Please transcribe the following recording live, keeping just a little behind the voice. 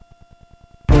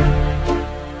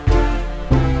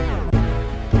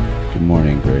Good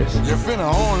morning, Grace.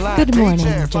 Good morning,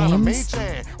 James.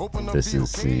 This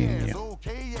is Seeing You.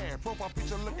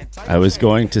 I was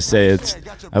going to say it's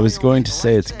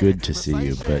good to see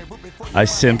you, but I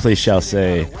simply shall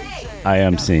say I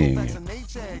am seeing you.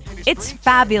 It's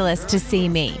fabulous to see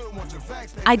me.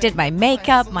 I did my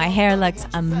makeup. My hair looks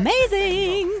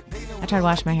amazing. I try to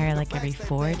wash my hair like every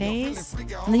 4 days.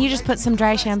 And then you just put some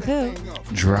dry shampoo.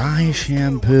 Dry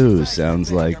shampoo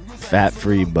sounds like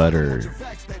fat-free butter.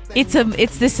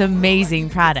 It's this amazing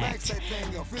product.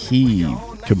 Key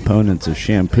components of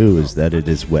shampoo is that it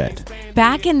is wet.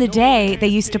 Back in the day, they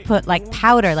used to put like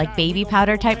powder, like baby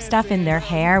powder type stuff in their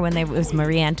hair when it was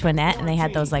Marie Antoinette, and they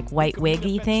had those like white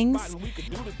wiggy things.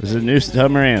 There's a new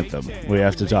summer anthem. We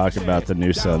have to talk about the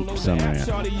new summer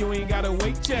anthem.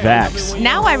 Vax.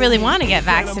 Now I really want to get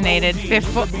vaccinated.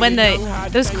 When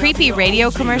those creepy radio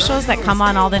commercials that come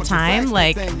on all the time,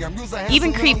 like,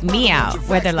 even creep me out,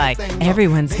 where they're like,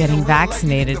 everyone's getting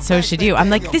vaccinated, so should you.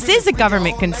 I'm like, this is a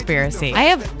government conspiracy.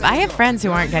 I have friends who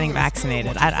aren't getting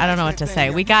vaccinated. I don't know what to say.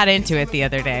 We got into it the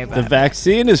other day. But the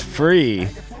vaccine is free.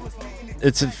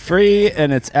 It's free,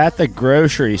 and it's at the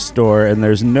grocery store, and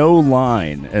there's no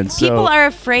line. And so people are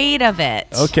afraid of it.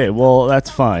 Okay, well, that's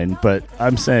fine, but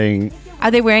I'm saying...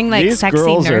 Are they wearing, like,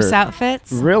 sexy nurse are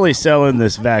outfits? Really selling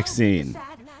this vaccine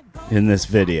in this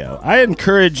video. I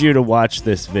encourage you to watch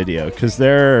this video, because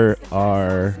there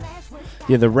are...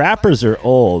 Yeah, the rappers are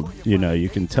old, you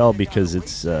can tell because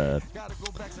it's,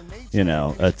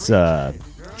 it's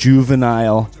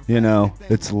juvenile,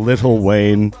 it's Lil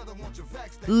Wayne.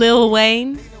 Lil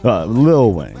Wayne?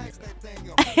 Lil Wayne.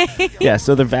 Yeah,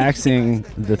 so they're vaccinating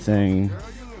the thing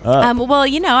up. Well,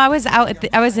 I was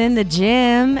I was in the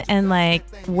gym and like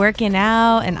working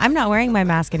out, and I'm not wearing my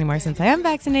mask anymore since I am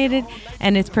vaccinated,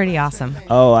 and it's pretty awesome.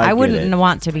 Oh, I wouldn't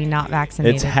want to be not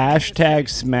vaccinated. It's hashtag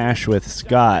smash with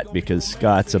Scott, because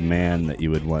Scott's a man that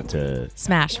you would want to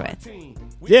smash with.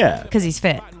 Yeah. Because he's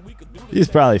fit. He's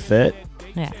probably fit.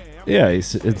 Yeah. Yeah,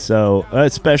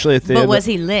 especially at the But was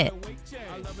he lit?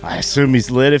 I assume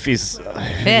he's lit if he's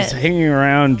hanging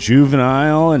around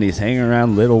Juvenile and he's hanging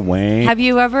around Lil Wayne. Have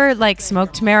you ever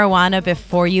smoked marijuana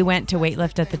before you went to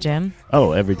weightlift at the gym?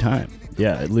 Oh, every time.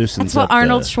 Yeah, it loosens up. That's what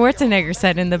Arnold Schwarzenegger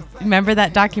said remember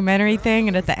that documentary thing?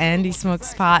 And at the end he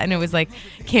smokes pot, and it was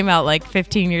came out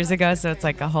 15 years ago, so it's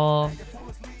like a whole...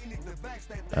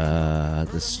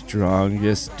 the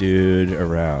strongest dude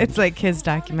around. It's like his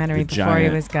documentary before he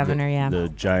was governor, yeah. The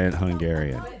giant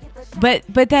Hungarian. But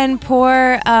then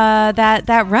poor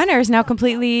that runner is now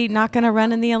completely not going to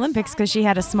run in the Olympics because she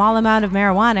had a small amount of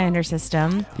marijuana in her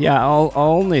system. Yeah, I'll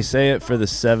only say it for the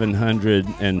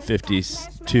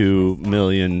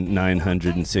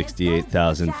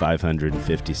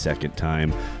 752,968,552nd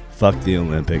time. Fuck the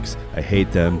Olympics. I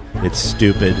hate them. It's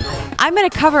stupid. I'm going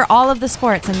to cover all of the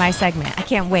sports in my segment. I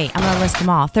can't wait. I'm going to list them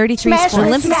all. 33 sports.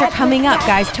 Olympics are coming up,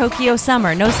 guys. Tokyo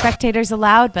summer. No spectators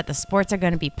allowed, but the sports are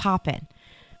going to be popping.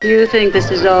 You think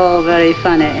this is all very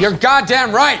funny? You're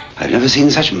goddamn right! I've never seen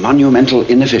such monumental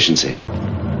inefficiency.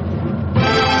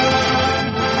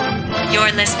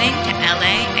 You're listening to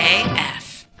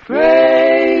LAAF.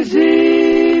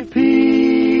 Crazy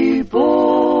people.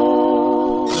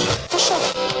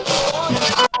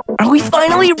 Are we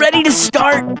finally ready to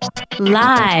start?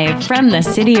 Live from the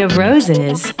City of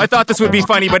Roses. I thought this would be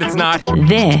funny, but it's not.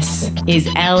 This is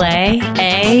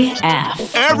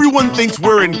LAAF. Everyone thinks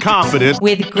we're incompetent.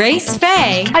 With Grace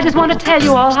Faye. I just want to tell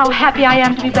you all how happy I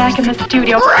am to be back in the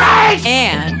studio. Grace!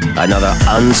 And another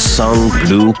unsung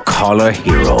blue-collar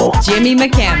hero. Jimmy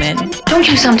McCammon. Don't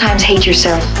you sometimes hate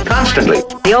yourself? Constantly.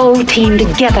 The old team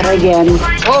together again.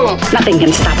 Oh, Nothing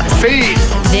can stop us. feed.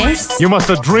 This You must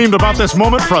have dreamed about this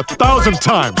moment for 1,000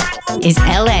 times. is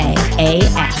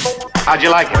LAAF. How'd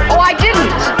you like it? Oh, I didn't.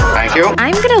 Thank you.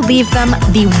 I'm going to leave them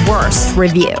the worst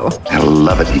review. I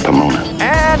love it in Pomona.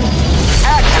 And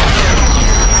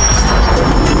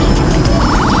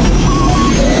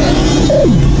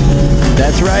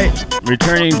That's right.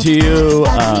 Returning to you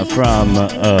from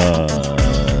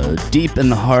deep in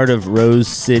the heart of Rose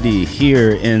City,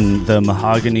 here in the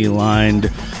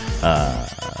mahogany-lined,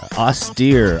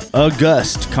 austere,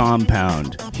 august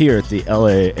compound here at the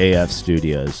LAAF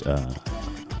studios.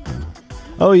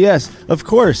 Oh, yes, of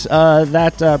course.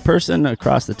 That person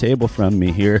across the table from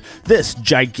me here, this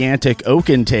gigantic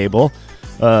oaken table,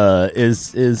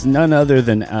 is none other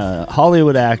than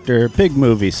Hollywood actor, big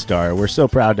movie star. We're so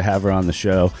proud to have her on the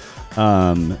show.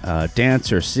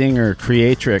 Dancer, singer,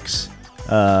 creatrix.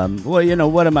 Well,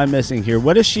 what am I missing here?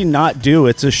 What does she not do?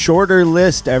 It's a shorter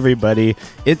list, everybody.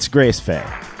 It's Grace Faye.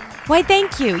 Why,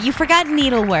 thank you. You forgot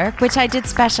needlework, which I did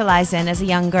specialize in as a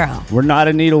young girl. We're not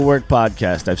a needlework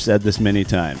podcast. I've said this many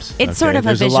times. It's sort of a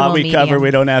There's visual a lot we medium. cover.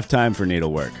 We don't have time for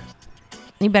needlework.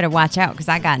 You better watch out, because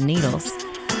I got needles.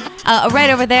 Right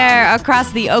over there,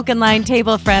 across the oaken line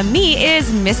table from me, is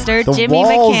Mr. The Jimmy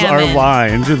walls McCammon. are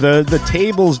lined. The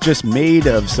table's just made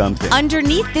of something.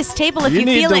 Underneath this table, if You you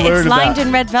need feel to it, learn it's lined about-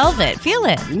 in red velvet. Feel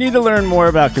it. You need to learn more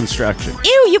about construction.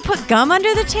 Ew, you put gum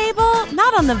under the table?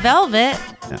 Not on the velvet.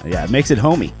 Yeah, it makes it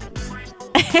homey.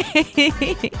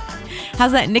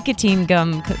 How's that nicotine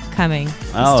gum coming? You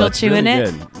Oh, still it's chewing really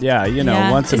it? good. Yeah,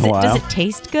 Yeah. once in a while. Does it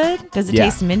taste good? Does it Yeah.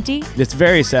 taste minty? It's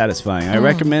very satisfying. I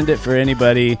recommend it for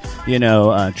anybody,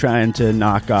 trying to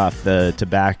knock off the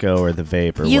tobacco or the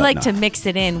vape or You whatnot. like to mix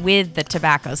it in with the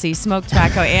tobacco, so you smoke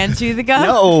tobacco and chew the gum?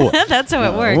 No. That's how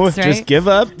it No, works, right? Just give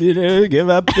up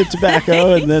the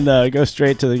tobacco and then go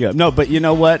straight to the gum. No, but you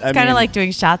know what? It's kind of like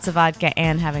doing shots of vodka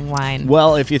and having wine.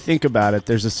 Well, if you think about it,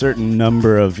 there's a certain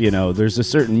number of, there's a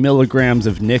certain milligrams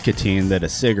of nicotine that a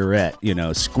cigarette,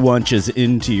 squunches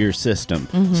into your system.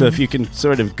 Mm-hmm. So if you can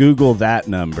sort of Google that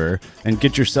number and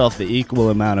get yourself the equal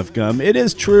amount of gum, it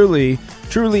is truly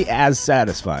as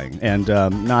satisfying and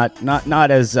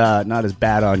not as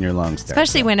bad on your lungs. There.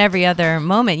 Especially when every other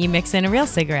moment you mix in a real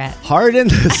cigarette. Hard in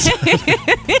the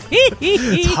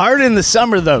it's hard in the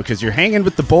summer though because you're hanging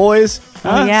with the boys.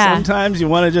 Huh? Yeah. Sometimes you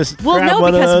want to just Well, grab no,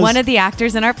 one of because those. one of the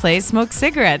actors in our play smokes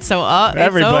cigarettes. So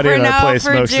Everybody it's over in our now play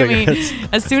for smokes Jimmy. cigarettes.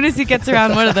 As soon as he gets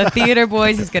around one of the theater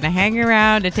boys, he's going to hang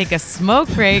around and take a smoke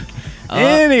break.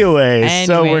 Anyways,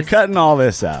 so we're Anyways. cutting all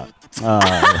this out.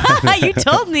 You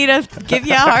told me to give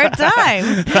you a hard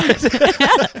time.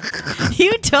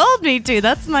 You told me to.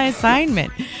 That's my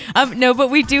assignment. No, but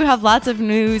we do have lots of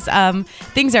news.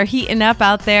 Things are heating up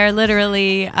out there,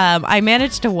 literally. I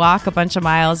managed to walk a bunch of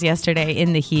miles yesterday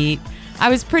in the heat. I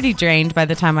was pretty drained by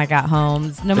the time I got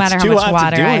home. No matter how too much hot to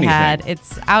water do I anything. had.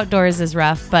 It's outdoors is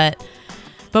rough, but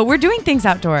we're doing things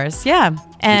outdoors. Yeah.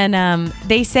 And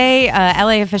they say,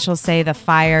 LA officials say the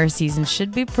fire season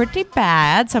should be pretty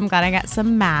bad. So I'm glad I got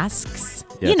some masks.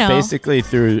 Yeah, it's basically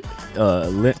through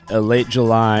late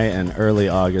July and early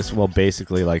August. Well,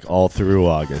 basically like all through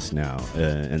August now.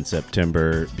 And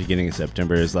September, beginning of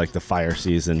September is like the fire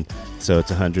season. So it's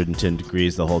 110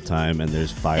 degrees the whole time and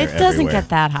there's fire everywhere. It doesn't get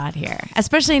that hot here,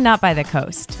 especially not by the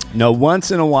coast. No, once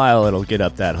in a while it'll get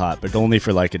up that hot, but only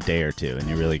for like a day or two. And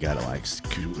you really got to like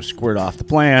squirt off the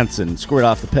plants and squirt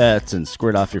off the pets and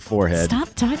squirt off your forehead. Stop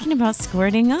talking about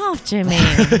squirting off, Jimmy.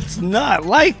 It's not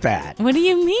like that. What do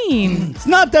you mean? It's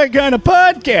not that kind of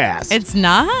podcast. It's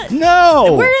not?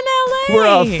 No. We're in LA.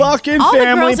 We're a fucking All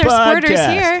family the girls are squirters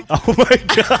podcast. here. Oh my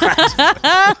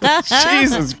god.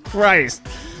 Jesus Christ.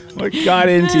 What got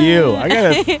into you?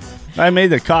 I made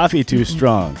the coffee too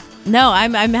strong. No,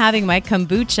 I'm having my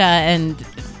kombucha, and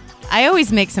I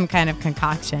always make some kind of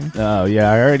concoction. Oh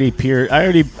yeah, I already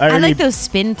I like those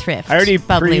spindrift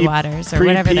bubbly waters or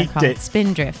whatever they're called.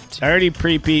 Spindrift. I already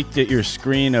pre-peeked at your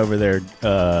screen over there,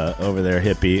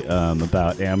 hippie,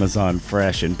 about Amazon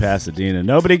Fresh in Pasadena.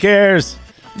 Nobody cares.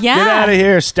 Yeah. Get out of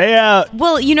here. Stay out.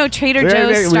 Well, Trader Joe's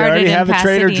We started already in have a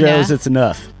Pasadena. Trader Joe's. It's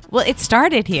enough. Well, it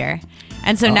started here.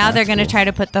 And so now they're going to try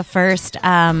to put the first brick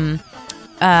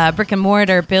and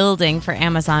mortar building for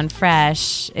Amazon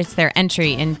Fresh. It's their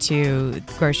entry into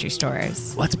grocery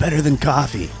stores. What's better than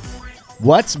coffee?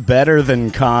 What's better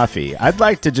than coffee? I'd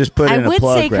like to just put in I a would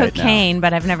plug say right cocaine,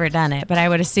 but I've never done it. But I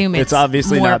would assume it's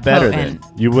obviously more not better potent.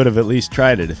 than. You would have at least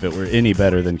tried it if it were any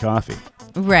better than coffee.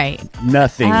 Right.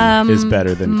 Nothing is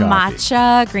better than coffee.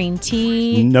 Matcha, green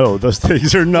tea. No, those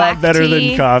things are not Black better tea.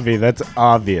 than coffee. That's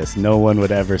obvious. No one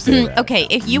would ever say that. Okay,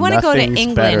 if you want to go to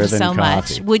Nothing's better England than so much,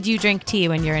 coffee. would you drink tea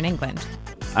when you're in England?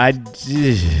 Like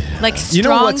You know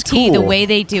strong what's tea, the cool? way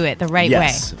they do it, the right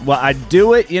Yes. Well, I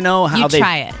do it. You know how You they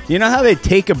try it. You know how they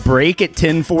take a break at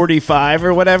 10:45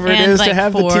 or whatever way. it And is like to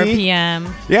have 4 the tea.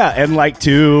 p.m. Yeah, and like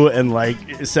 2 and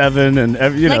like 7 and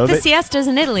Like the siestas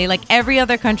in Italy. Like every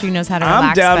other country knows how to I'm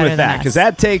relax down better with than that us. because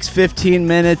that takes 15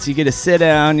 minutes. You get to sit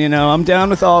down. I'm down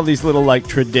with all these little like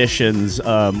traditions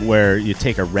where you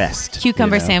take a rest.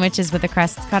 Cucumber you know? sandwiches with the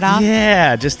crusts cut off.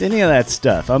 Yeah, just any of that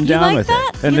stuff. I'm down like with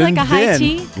that? it. And You then, like a high then,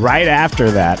 tea? right after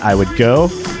that, I would go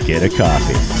get a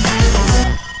coffee.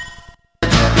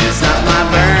 It's not my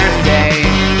birthday.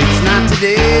 It's not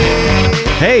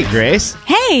today. Hey, Grace.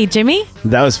 Hey, Jimmy.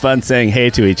 That was fun saying hey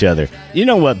to each other. You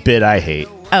know what bit I hate?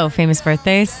 Oh, famous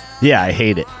birthdays. Yeah, I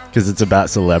hate it because it's about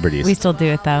celebrities. We still do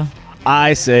it though.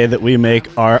 I say that we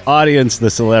make our audience the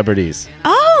celebrities.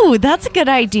 Oh, Ooh, that's a good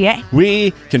idea.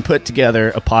 We can put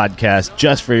together a podcast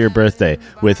just for your birthday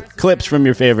with clips from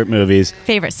your favorite movies.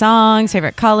 Favorite songs,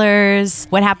 favorite colors,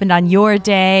 what happened on your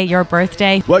day, your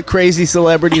birthday. What crazy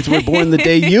celebrities were born the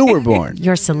day you were born.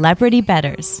 Your celebrity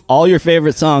betters. All your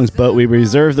favorite songs, but we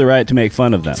reserve the right to make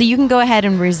fun of them. So you can go ahead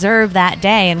and reserve that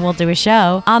day and we'll do a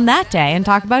show on that day and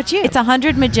talk about you. It's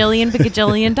 $100 majillion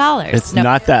bajillion dollars. It's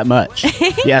not that much.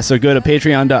 Yeah, so go to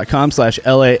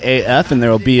patreon.com/LAAF and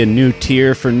there will be a new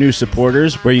tier for new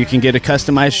supporters where you can get a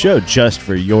customized show just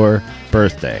for your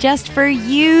birthday. Just for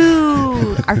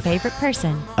you, our favorite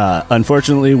person.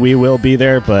 Unfortunately, we will be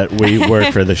there, but we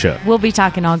work for the show. We'll be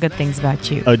talking all good things about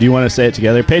you. Oh, do you want to say it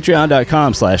together?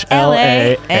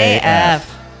 Patreon.com/LAAF.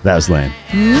 That was lame.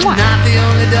 Mwah. Not the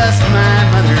only dust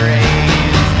my mother raised.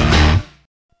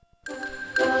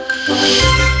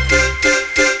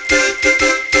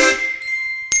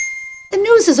 The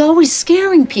news is always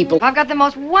scaring people. I've got the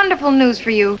most wonderful news for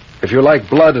you. If you like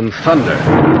blood and thunder,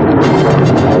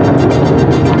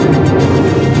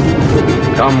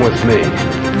 come with me.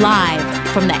 Live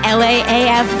from the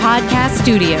LAAF podcast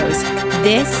studios,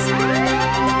 this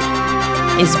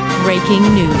is breaking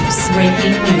news.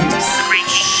 Breaking news.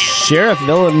 Sheriff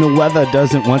Villanueva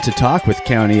doesn't want to talk with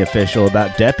county official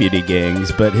about deputy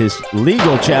gangs, but his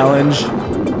legal challenge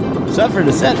suffered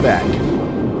a setback.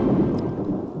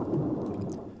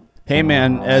 Hey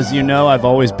man, as you know, I've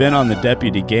always been on the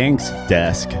deputy gangs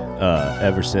desk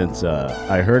ever since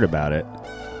I heard about it.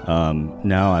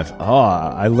 Now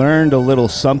I learned a little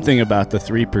something about the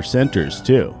 3%ers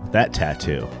too. That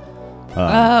tattoo.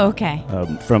 Okay.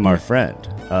 From our friend.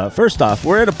 First off,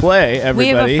 we're at a play, everybody. We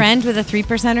have a friend with a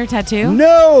 3%er tattoo?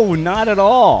 No, not at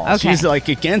all. Okay. She's like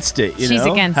against it, you know? She's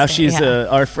against how it, she's yeah.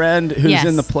 Our friend who's Yes.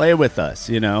 in the play with us,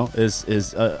 you know, is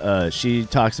she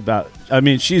talks about, I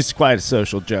mean, she's quite a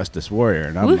social justice warrior,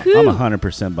 and I'm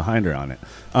 100% behind her on it.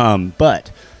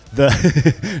 But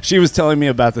she was telling me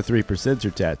about the 3%er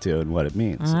tattoo and what it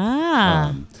means.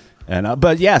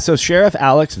 But yeah, so Sheriff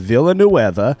Alex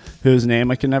Villanueva, whose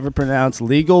name I can never pronounce,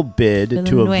 legal bid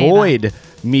to avoid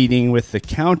meeting with the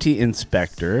county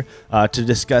inspector to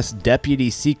discuss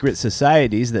deputy secret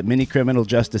societies that many criminal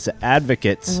justice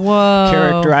advocates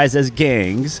characterize as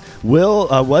gangs,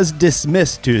 was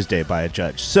dismissed Tuesday by a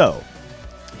judge. So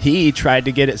he tried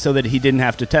to get it so that he didn't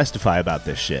have to testify about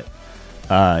this shit.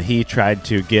 He tried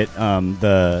to get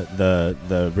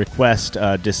the request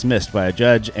dismissed by a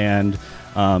judge, and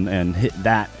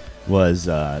that was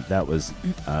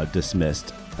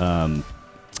dismissed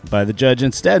by the judge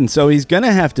instead. And so he's going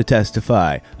to have to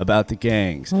testify about the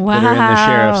gangs that are in the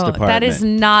sheriff's department. That is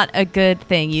not a good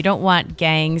thing. You don't want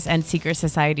gangs and secret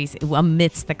societies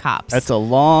amidst the cops. That's a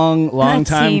long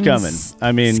time coming.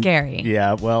 I mean, scary.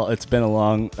 Yeah, well, it's been a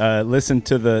long. Listen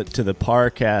to the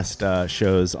Parcast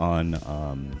shows on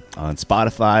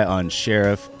Spotify on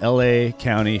LA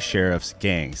County Sheriff's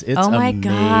Gangs. It's amazing.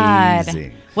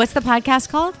 God. What's the podcast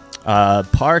called?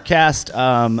 Parcast,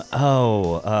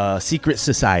 Secret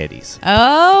Societies.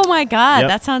 Oh my God, Yep.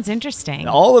 that sounds interesting.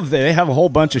 They have a whole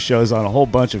bunch of shows on a whole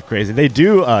bunch of crazy. They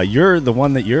do, you're the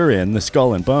one that you're in, the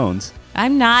Skull and Bones.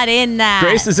 I'm not in that.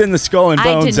 Grace is in the Skull and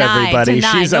Bones, everybody.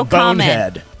 She's a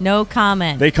bonehead. No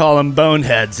comment. They call them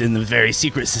boneheads in the very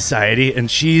secret society, and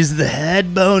she's the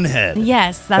head bonehead.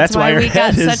 Yes, that's why her we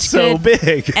got head such is so good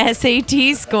big.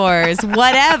 SAT scores.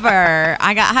 Whatever.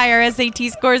 I got higher SAT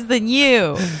scores than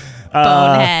you,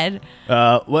 bonehead.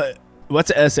 What's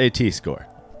a SAT score?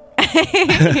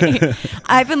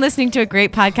 I've been listening to a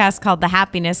great podcast called The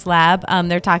Happiness Lab.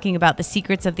 They're talking about the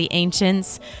secrets of the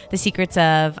ancients, the secrets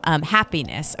of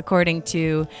happiness, according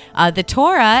to the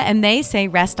Torah. And they say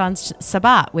rest on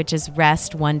Shabbat, which is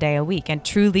rest one day a week, and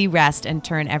truly rest and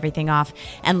turn everything off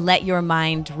and let your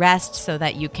mind rest so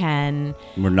that you can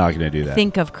We're not going to do that.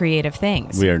 think of creative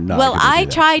things. We are not Well, gonna do I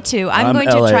that. try to. I'm going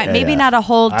LAAF. to try. Maybe not a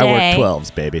whole day. I work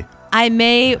 12s, baby. I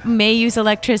may use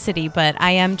electricity, but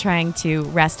I am trying to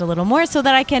rest a little more so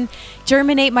that I can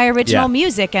germinate my original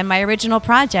music and my original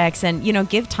projects, and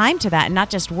give time to that and not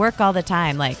just work all the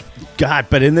time. Like, God,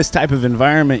 but in this type of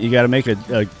environment, you got to make a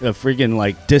freaking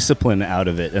like discipline out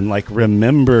of it and like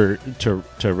remember to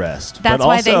rest. That's but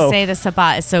why also, they say the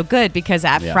Sabbat is so good, because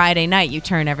at Friday night you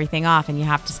turn everything off and you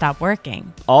have to stop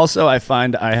working. Also, I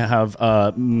find I have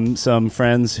some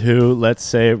friends who, let's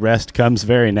say, rest comes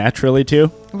very naturally to.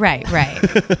 Right.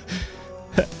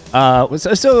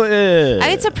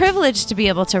 It's a privilege to be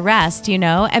able to rest,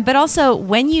 but also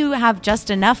when you have just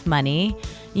enough money,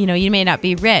 you may not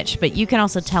be rich, but you can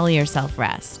also tell yourself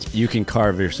rest. You can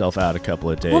carve yourself out a couple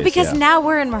of days. Well, because now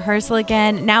we're in rehearsal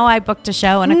again. Now I booked a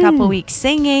show in a couple weeks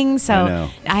singing, so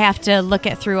I have to look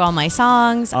through all my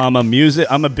songs. I'm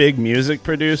a big music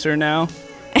producer now.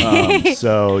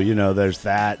 So, there's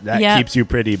that. That keeps you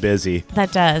pretty busy.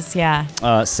 That does, yeah.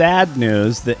 Sad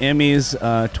news, the Emmys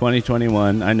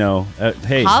 2021, I know.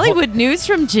 Hey, Hollywood news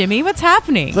from Jimmy, what's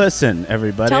happening? Listen,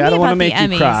 everybody, Tell me I don't want to about make the you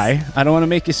Emmys. cry. I don't want to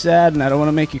make you sad, and I don't want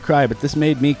to make you cry, but this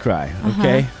made me cry,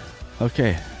 okay?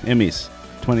 Okay, Emmys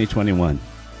 2021.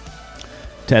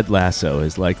 Ted Lasso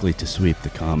is likely to sweep the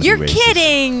comedy You're races.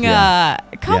 kidding! Yeah.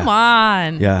 Come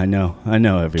on. Yeah, I know,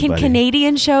 everybody. Can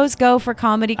Canadian shows go for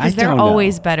comedy? Because they're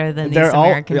always better than these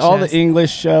American shows. All the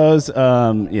English shows,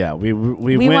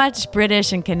 we watch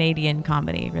British and Canadian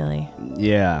comedy, really.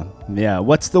 Yeah.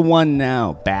 What's the one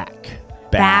now?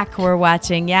 Back we're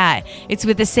watching, it's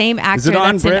with the same actor. Is it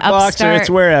on that's in BritBox Upstart or it's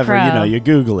wherever? Crow. You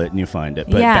Google it and you find it.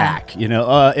 But Back,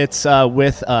 it's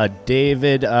with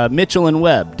David Mitchell and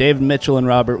Webb, David Mitchell and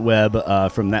Robert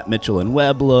Webb from that Mitchell and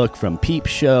Webb look from Peep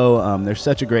Show. They're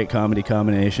such a great comedy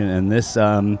combination, and this.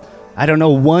 I don't know,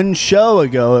 one show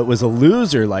ago it was a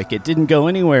loser, like it didn't go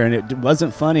anywhere and it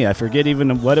wasn't funny. I forget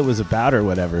even what it was about or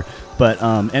whatever. But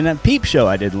and that Peep Show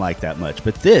I didn't like that much.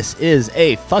 But this is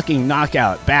a fucking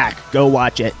knockout. Back, go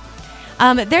watch it.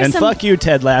 Fuck you,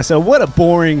 Ted Lasso. What a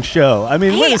boring show. I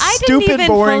mean, what a stupid,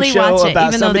 boring show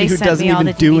about somebody who doesn't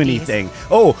even do anything.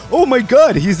 Oh my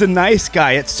God, he's a nice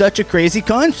guy. It's such a crazy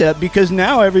concept because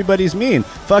now everybody's mean.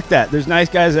 Fuck that. There's nice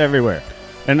guys everywhere.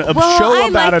 And a show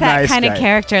about a nice guy. I like that kind of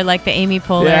character, like the Amy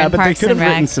Poehler in Parks and Rec. Yeah, but they could have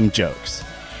written some jokes.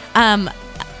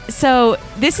 So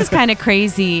this is kind of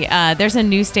crazy. There's a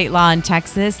new state law in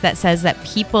Texas that says that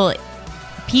people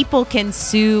can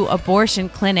sue abortion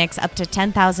clinics up to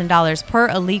 $10,000 per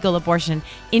illegal abortion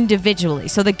individually.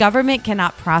 So the government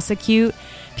cannot prosecute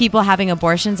people having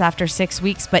abortions after 6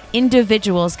 weeks, but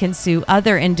individuals can sue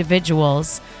other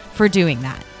individuals for doing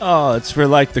that. Oh, it's for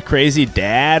like the crazy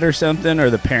dad or something, or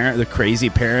the crazy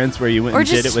parents where you went and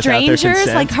did it without their consent. Or just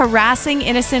strangers like harassing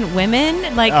innocent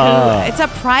women, like it's a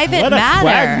private matter.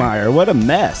 What a quagmire! What a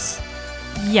mess.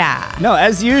 Yeah. No,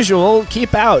 as usual,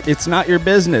 keep out. It's not your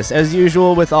business. As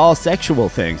usual with all sexual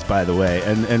things, by the way,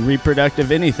 and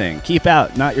reproductive anything. Keep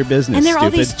out. Not your business. And there are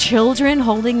all these children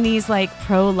holding these like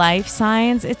pro-life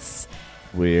signs. It's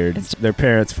weird. Their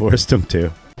parents forced them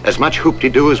to. As much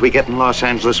hoop-de-doo as we get in Los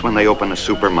Angeles when they open a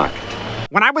supermarket.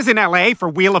 When I was in L.A. for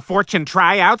Wheel of Fortune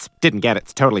tryouts, didn't get it.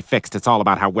 It's totally fixed. It's all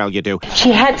about how well you do.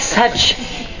 She had such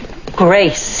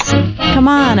grace. Come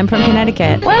on, I'm from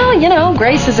Connecticut. Well,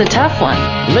 grace is a tough one.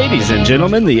 Ladies and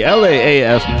gentlemen, the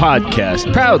LAAF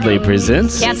podcast proudly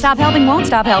presents... Can't stop helping, won't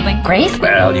stop helping. Grace?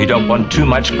 Well, you don't want too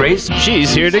much grace.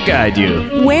 She's here to guide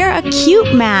you. Wear a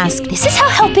cute mask. This is how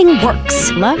helping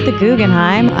works. Love the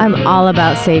Guggenheim. I'm all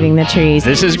about saving the trees.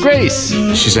 This is Grace.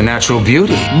 She's a natural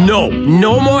beauty. No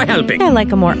more helping. I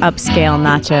like a more upscale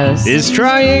nachos. Is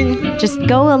trying... Just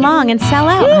go along and sell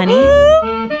out,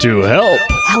 honey. To help.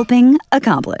 Helping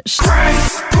accomplish.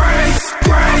 Grace.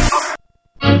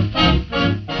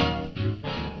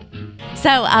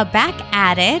 So back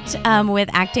at it with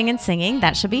acting and singing.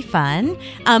 That should be fun.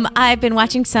 I've been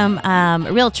watching some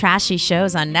real trashy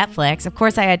shows on Netflix. Of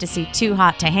course, I had to see Too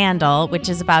Hot to Handle, which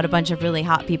is about a bunch of really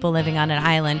hot people living on an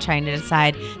island trying to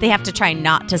decide they have to try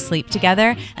not to sleep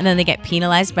together, and then they get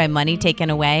penalized by money taken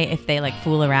away if they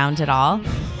fool around at all.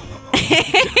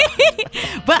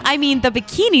 But I mean, the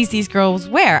bikinis these girls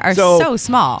wear are so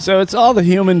small. So it's all the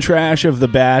human trash of The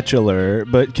Bachelor,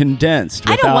 but condensed.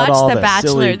 I don't watch all The Bachelor.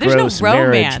 Silly, There's no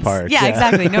romance. Parts. Yeah,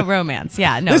 exactly. No romance.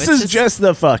 Yeah, no. This is just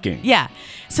the fucking. Yeah.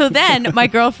 So then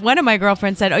one of my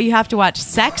girlfriends said, "Oh, you have to watch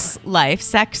Sex/Life,"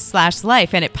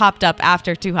 and it popped up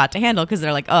after Too Hot to Handle because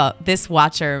they're like, "Oh, this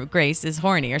watcher Grace is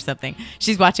horny or something.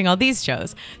 She's watching all these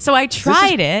shows." So I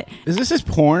tried it. Is this his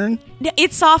porn?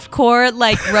 It's softcore,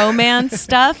 romance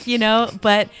stuff,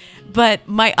 But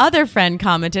my other friend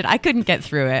commented, I couldn't get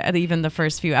through it, even the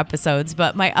first few episodes,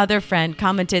 but my other friend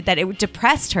commented that it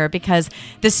depressed her because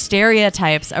the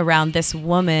stereotypes around this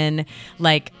woman,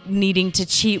 needing to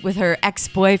cheat with her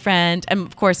ex-boyfriend. And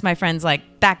of course, my friend's like,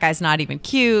 that guy's not even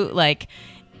cute.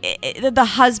 The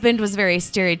husband was very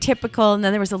stereotypical, and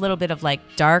then there was a little bit of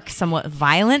dark, somewhat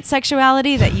violent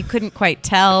sexuality that you couldn't quite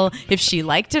tell if she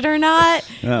liked it or not.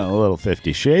 Oh, a little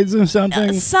 50 Shades of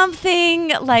something.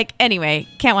 Anyway,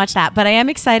 can't watch that. But I am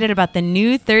excited about the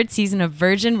new 3rd season of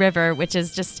Virgin River, which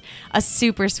is just a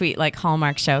super sweet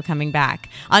Hallmark show coming back.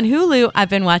 On Hulu, I've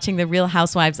been watching The Real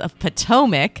Housewives of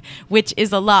Potomac, which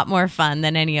is a lot more fun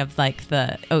than any of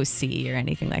the OC or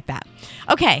anything like that.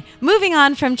 Okay, moving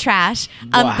on from trash.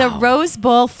 The Rose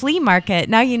Bowl flea market.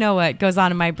 Now you know what goes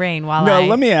on in my brain while I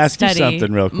let me ask you study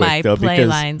something real quick, my though, play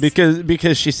lines.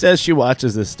 because she says she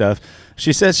watches this stuff.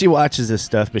 She says she watches this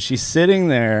stuff, but she's sitting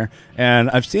there,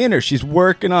 and I've seen her. She's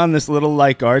working on this little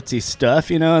like artsy stuff,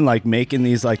 and like making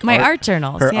these like my art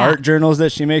journals. Her art journals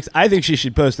that she makes. I think she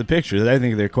should post the pictures. I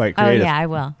think they're quite creative. Oh yeah, I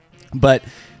will.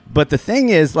 But the thing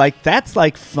is, like, that's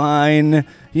like fine,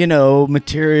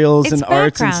 materials It's and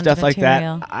arts and stuff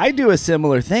material. like that. I do a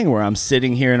similar thing where I'm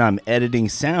sitting here and I'm editing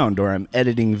sound or I'm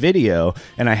editing video,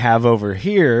 and I have over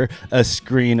here a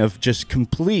screen of just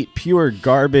complete pure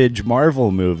garbage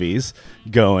Marvel movies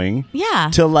going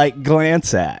to like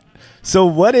glance at. So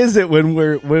what is it when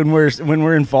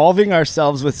we're involving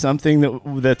ourselves with something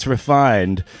that's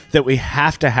refined that we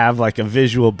have to have like a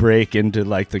visual break into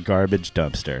like the garbage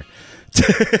dumpster?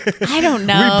 I don't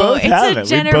know. It's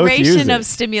a generation of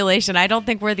stimulation. I don't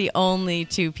think we're the only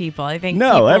two people. I think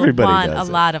everybody want does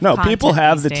a lot of content people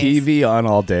have the these days. TV on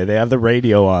all day. They have the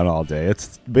radio on all day.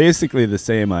 It's basically the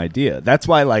same idea. That's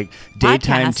why like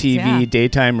daytime TV,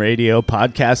 daytime radio,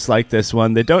 podcasts like this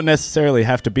one, they don't necessarily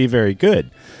have to be very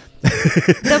good.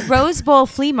 The Rose Bowl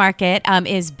flea market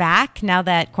is back now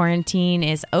that quarantine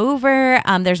is over.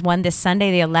 There's one this Sunday,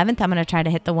 the 11th. I'm going to try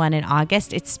to hit the one in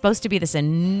August. It's supposed to be this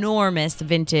enormous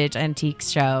vintage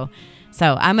antiques show.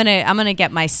 So I'm gonna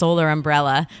get my solar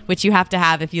umbrella, which you have to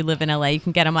have if you live in LA. You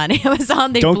can get them on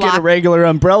Amazon. Don't get a regular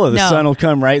umbrella. The sun will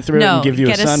come right through it and give you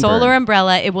a sunburn. Get a solar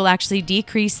umbrella. It will actually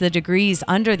decrease the degrees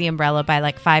under the umbrella by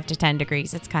like 5 to 10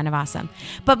 degrees. It's kind of awesome.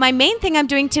 But my main thing I'm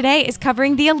doing today is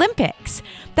covering the Olympics.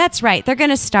 That's right. They're going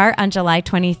to start on July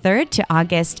 23rd to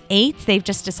August 8th. They've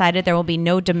just decided there will be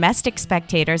no domestic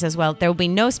spectators as well. There will be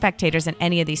no spectators in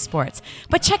any of these sports.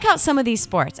 But check out some of these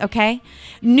sports, okay?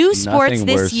 New sports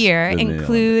this year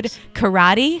include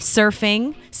karate,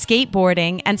 surfing,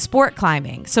 skateboarding, and sport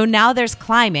climbing. So now there's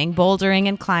climbing, bouldering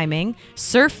and climbing,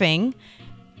 surfing,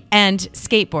 and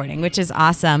skateboarding, which is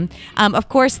awesome. Of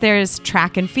course, there's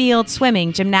track and field,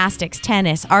 swimming, gymnastics,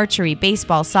 tennis, archery,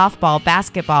 baseball, softball,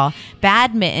 basketball,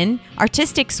 badminton,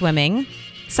 artistic swimming,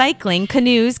 cycling,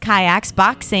 canoes, kayaks,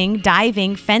 boxing,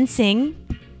 diving, fencing,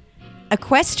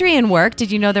 equestrian work.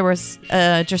 Did you know there was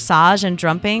dressage and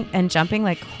jumping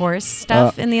like horse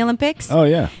stuff in the Olympics? Oh,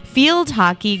 yeah. Field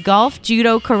hockey, golf,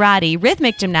 judo, karate,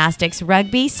 rhythmic gymnastics,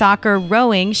 rugby, soccer,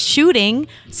 rowing, shooting,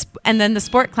 and then the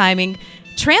sport climbing.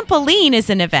 Trampoline is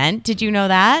an event. Did you know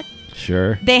that?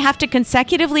 Sure. They have to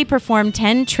consecutively perform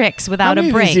 10 tricks without a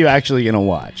break. How many of these are you actually going to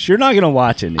watch? You're not going to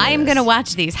watch any. I am going to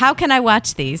watch these. How can I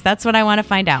watch these? That's what I want to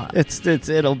find out.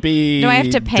 It'll be. Do I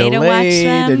have to pay delayed, to watch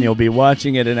them? And you'll be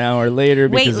watching it an hour later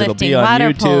because it'll be on water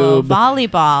YouTube. polo,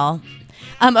 volleyball.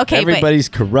 Okay, everybody's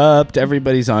corrupt.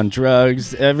 Everybody's on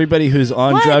drugs. Everybody who's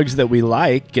on drugs that we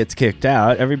like gets kicked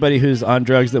out. Everybody who's on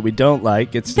drugs that we don't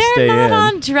like gets to stay in. They're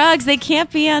not on drugs. They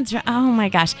can't be on drugs. Oh, my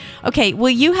gosh. Okay,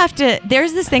 well, you have to...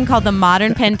 There's this thing called the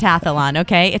modern pentathlon,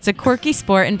 okay? It's a quirky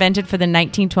sport invented for the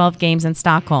 1912 games in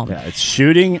Stockholm. Yeah, it's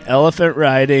shooting, elephant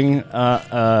riding,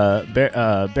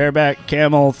 bareback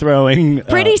camel throwing.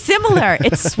 Pretty similar.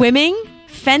 It's swimming,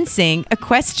 fencing,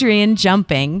 equestrian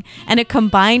jumping, and a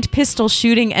combined pistol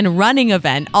shooting and running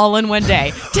event all in one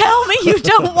day. Tell me you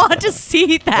don't want to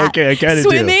see that. Okay, I kind of do.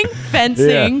 Swimming,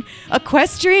 fencing,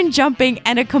 equestrian jumping,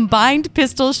 and a combined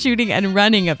pistol shooting and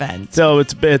running event. So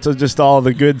it's just all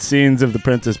the good scenes of The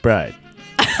Princess Bride.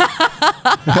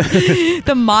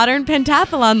 The modern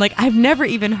pentathlon, like I've never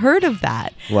even heard of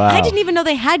that. Wow. I didn't even know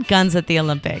they had guns at the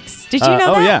Olympics. Did you know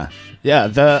that? Oh, yeah. Yeah,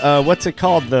 the what's it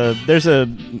called? There's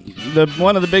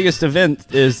one of the biggest events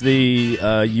is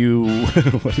the you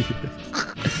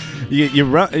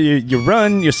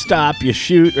run, you stop, you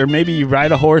shoot, or maybe you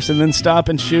ride a horse and then stop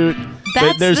and shoot.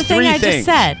 That's there's the thing three I things. just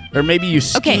said. Or maybe you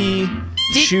ski,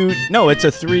 shoot. No, it's a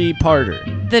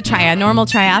 3-parter. The normal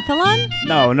triathlon?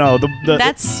 No,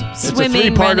 that's swimming, it's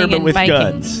a 3-parter, running, but and with biking.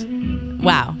 Guns.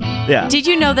 Wow. Yeah. Did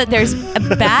you know that there's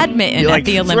a badminton you at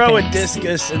the Olympics? Throw a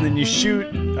discus and then you shoot.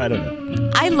 I don't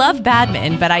know. I love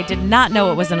badminton, but I did not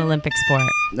know it was an Olympic sport.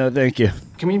 No, thank you.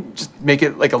 Can we just make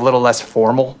it like a little less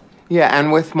formal? Yeah,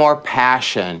 and with more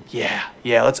passion. Yeah,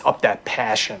 let's up that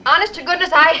passion. Honest to goodness,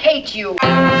 I hate you.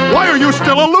 Why are you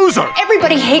still a loser?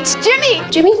 Everybody hates Jimmy.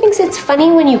 Jimmy thinks it's funny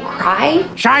when you cry.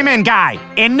 Chime in, guy.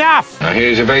 Enough. Now,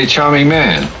 he's a very charming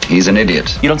man. He's an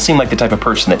idiot. You don't seem like the type of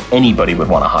person that anybody would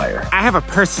want to hire. I have a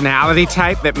personality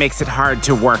type that makes it hard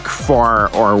to work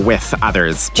for or with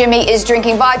others. Jimmy is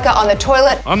drinking vodka on the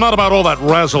toilet. I'm not about all that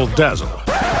razzle-dazzle.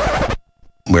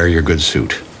 Wear your good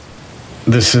suit.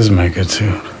 This is my good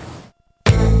suit.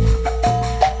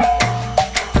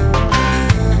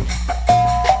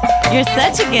 You're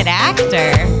such a good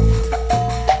actor.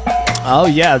 Oh,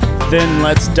 yeah. Then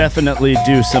let's definitely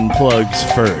do some plugs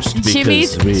first, because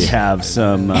Jimmy's- we have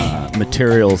some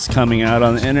materials coming out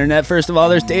on the internet. First of all,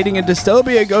 there's Dating in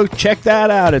Dystopia. Go check that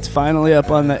out. It's finally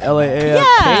up on the LAAF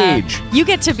page. You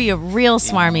get to be a real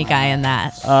smarmy guy in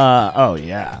that. Oh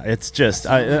yeah, it's just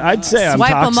I'd say I'm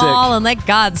Swipe toxic. them all and let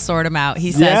God sort them out,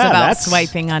 he says about that's-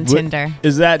 swiping on Tinder.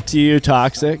 Is that to you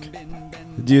toxic?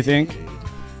 Do you think?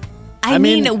 I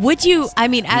mean, would you? I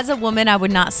mean, as a woman, I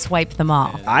would not swipe them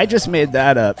all. I just made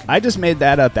that up.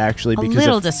 Actually A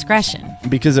little discretion.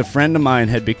 because a friend of mine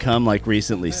had become like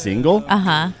recently single.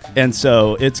 Uh-huh. And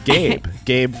so it's Gabe,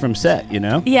 Gabe from Set, you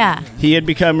know? Yeah. He had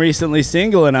become recently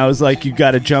single, and I was like, you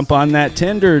got to jump on that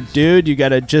Tinder, dude. You got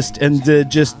to just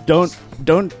don't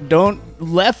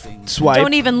left swipe.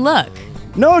 Don't even look.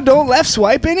 No, don't left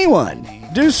swipe anyone.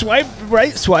 Do swipe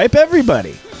right, swipe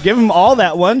everybody. Give them all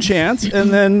that one chance, and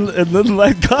then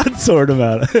let God sort them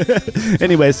out.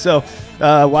 Anyway, so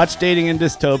watch Dating in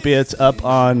Dystopia. It's up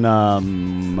on the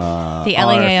our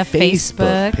LAAF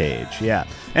Facebook page. Yeah,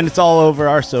 and it's all over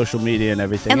our social media and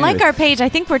everything. And like our page, I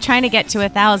think we're trying to get to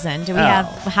 1,000. Do we have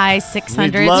high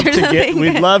 600s or something?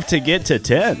 We'd love to get to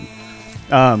 10.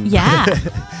 Yeah.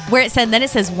 Where it said, then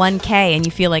it says 1K, and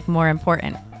you feel like more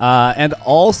important. And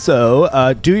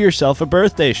also, do yourself a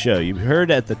birthday show. You heard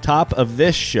at the top of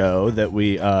this show that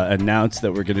we announced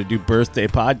that we're going to do birthday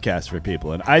podcasts for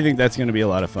people, and I think that's going to be a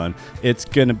lot of fun. It's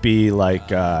going to be like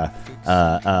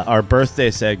our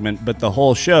birthday segment, but the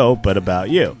whole show, but about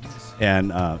you.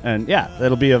 And yeah,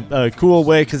 that'll be a cool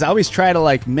way, because I always try to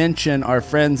like mention our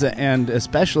friends and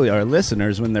especially our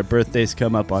listeners when their birthdays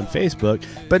come up on Facebook,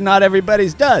 but not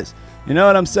everybody's does. You know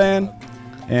what I'm saying?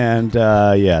 And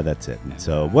yeah, that's it.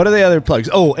 So what are the other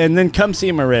plugs? Oh, and then come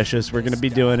see Mauritius. We're going to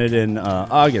be doing it in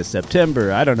August,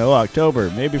 September, I don't know, October,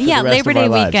 maybe for the rest Labor of our Day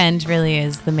lives. weekend really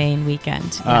is the main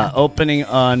weekend. Yeah. Opening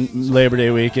on Labor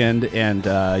Day weekend, and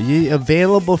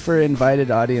available for invited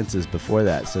audiences before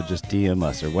that. So just DM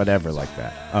us or whatever like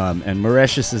that. And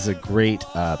Mauritius is a great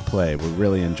play. We're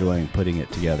really enjoying putting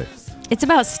it together. It's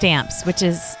about stamps, which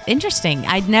is interesting.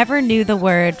 I never knew the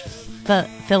word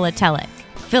philatelic.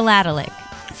 Philatelic.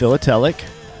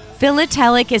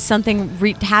 Philatelic is something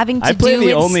having to do with I play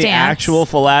the only stamps. actual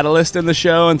philatelist in the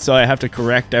show, and so I have to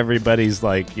correct everybody's,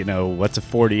 like, you know, what's a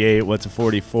 48, what's a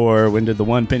 44, when did the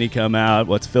 1 penny come out,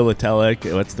 what's philatelic,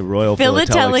 what's the Royal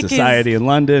Philatelic Society in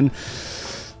London.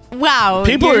 Wow.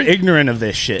 People are ignorant of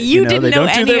this shit. You know? didn't they know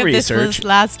don't do any their of research. this was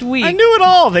last week. I knew it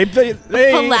all. They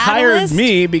hired Philatelist?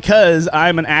 me because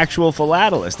I'm an actual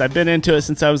philatelist. I've been into it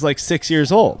since I was like 6 years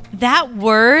old. That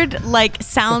word like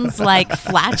sounds like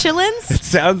flatulence. It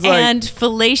sounds like and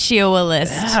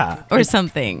fellatioalist or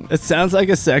something. It sounds like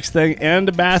a sex thing and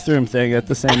a bathroom thing at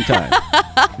the same time.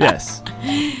 Yes.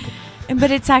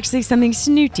 But it's actually something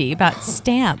snooty about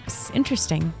stamps.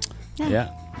 Interesting. Yeah.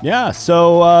 Yeah,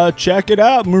 so check it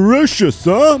out. Mauritius,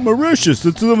 huh? Mauritius.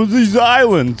 It's some of these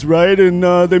islands, right? And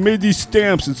they made these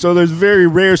stamps, and so there's very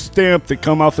rare stamp that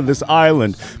come off of this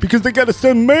island because they got to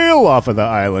send mail off of the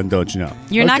island, don't you know?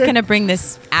 You're not going to bring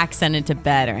this accent into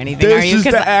bed or anything, this are you? Is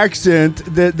the accent.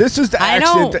 This is the I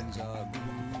accent.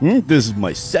 know. This is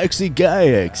my sexy guy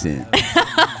accent.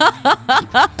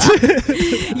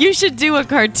 You should do a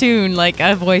cartoon, like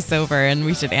a voiceover, and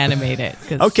we should animate it.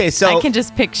 Okay, so I can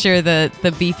just picture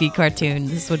the beefy cartoon.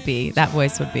 That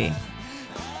voice would be.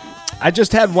 I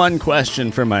just had one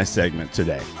question for my segment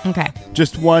today. Okay.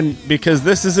 Just one, because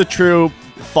this is a true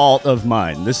fault of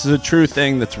mine. This is a true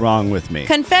thing that's wrong with me.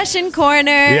 Confession corner.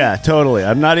 Yeah, totally.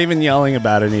 I'm not even yelling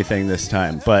about anything this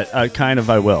time, but kind of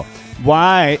I will.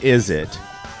 Why is it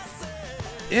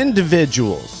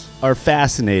individuals are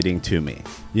fascinating to me?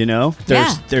 You know,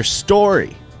 their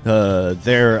story, the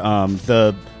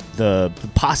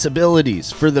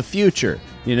possibilities for the future.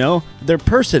 You know, their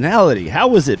personality. How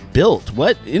was it built?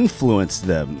 What influenced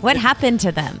them? What happened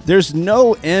to them? There's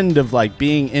no end of like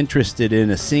being interested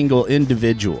in a single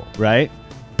individual, right?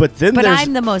 But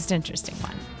I'm the most interesting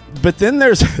one. But then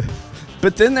there's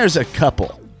a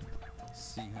couple.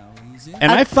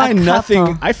 And I find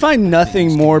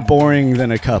nothing more boring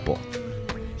than a couple.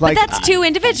 Like, but that's two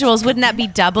individuals. Wouldn't that be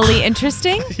doubly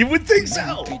interesting? You would think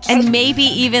so. And maybe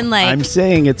even like... I'm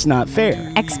saying it's not fair.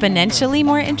 Exponentially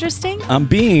more interesting? I'm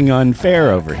being unfair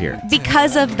over here.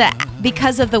 Because of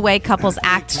the way couples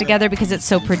act together, because it's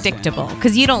so predictable.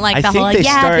 Because you don't like the whole,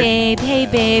 babe, hey,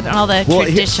 babe, and all the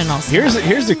traditional stuff.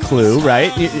 Here's a clue,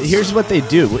 right? Here's what they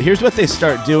do. Here's what they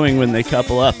start doing when they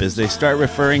couple up is they start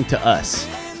referring to us,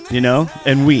 you know,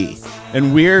 and we.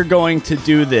 And we're going to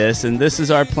do this, and this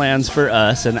is our plans for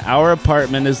us, and our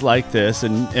apartment is like this,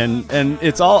 and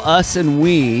it's all us and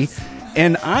we.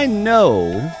 And I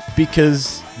know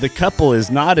because the couple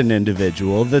is not an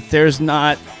individual, that there's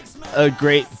not a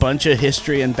great bunch of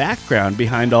history and background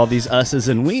behind all these us's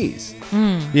and we's.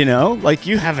 You know, like,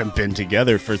 you haven't been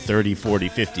together for 30, 40,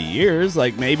 50 years.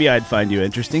 Like, maybe I'd find you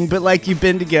interesting, but like, you've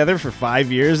been together for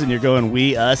 5 years and you're going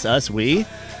we, us, we.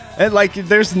 And like,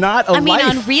 there's not a life.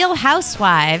 On Real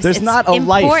Housewives, There's not a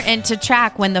life. It's important to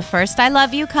track when the first I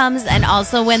love you comes and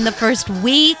also when the first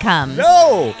we comes.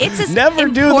 No, it's an never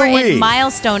do the we. important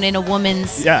milestone in a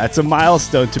woman's it's a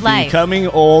milestone to life. becoming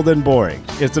old and boring.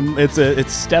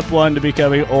 It's step one to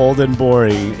becoming old and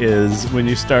boring is when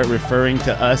you start referring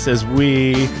to us as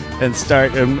we and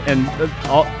start and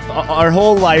our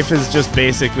whole life is just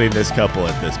basically this couple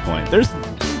at this point.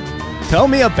 Tell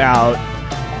me about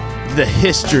the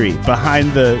history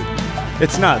behind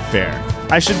it's not fair.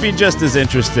 I should be just as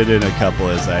interested in a couple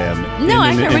as I am in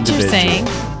I an hear what you're saying.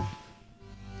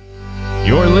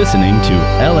 You're listening to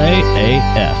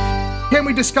LAAF. Can't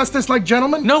we discuss this like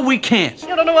gentlemen? No, we can't.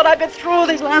 You don't know what I've been through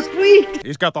this last week.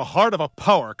 He's got the heart of a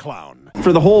power clown.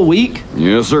 For the whole week?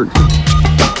 Yes, sir.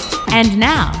 And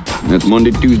now. That's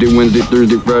Monday, Tuesday, Wednesday,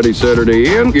 Thursday, Friday,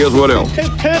 Saturday, and guess what else?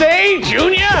 Today,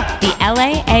 Junior? The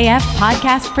LAAF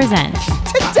podcast presents.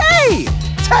 Today!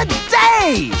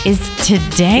 Is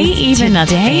today even a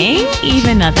thing?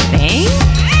 Even a thing?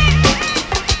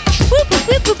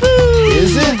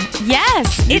 Is it?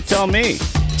 Yes. You tell me.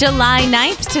 July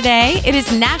 9th today. It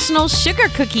is National Sugar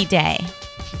Cookie Day.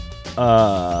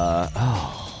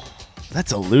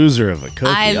 That's a loser of a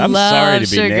cookie. I'm love sorry to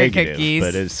be sugar negative, cookies.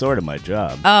 but it's sort of my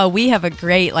job. Oh, we have a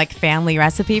great family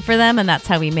recipe for them, and that's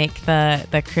how we make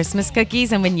the Christmas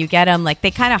cookies. And when you get them,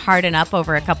 they kind of harden up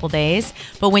over a couple days,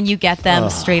 but when you get them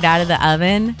straight out of the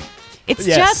oven, it's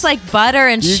just like butter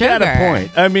and sugar. You got a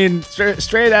point. I mean,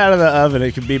 straight out of the oven,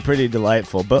 it can be pretty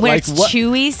delightful. But when it's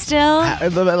chewy still,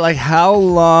 how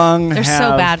long? They're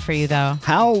so bad for you, though.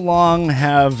 How long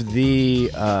have the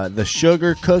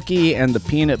sugar cookie and the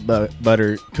peanut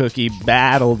butter cookie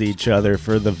battled each other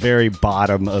for the very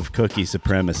bottom of cookie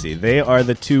supremacy? They are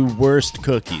the two worst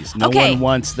cookies. No one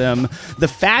wants them. The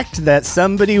fact that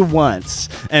somebody wants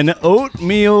an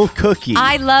oatmeal cookie.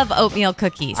 I love oatmeal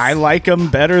cookies. I like them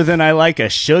better than I like a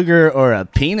sugar or a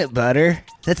peanut butter.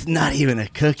 That's not even a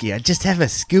cookie. I just have a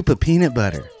scoop of peanut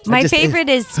butter. My favorite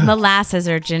is molasses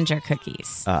or ginger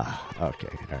cookies. Okay. All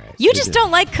right. You just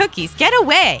don't like cookies. Get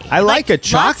away. I like a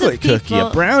chocolate cookie, a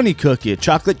brownie cookie, a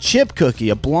chocolate chip cookie,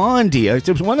 a blondie. It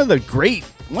was one of the greats,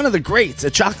 a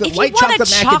white chocolate macadamia. If you want a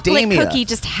chocolate cookie,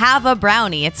 just have a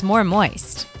brownie. It's more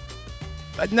moist.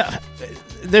 No,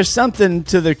 there's something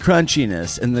to the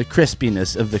crunchiness and the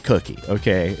crispiness of the cookie,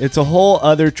 okay? It's a whole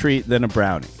other treat than a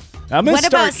brownie. What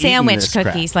about sandwich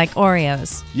cookies like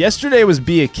Oreos? Yesterday was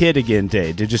Be a Kid Again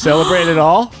Day. Did you celebrate it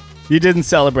all? You didn't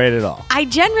celebrate it all. I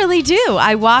generally do.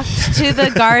 I walked to the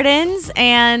gardens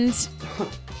and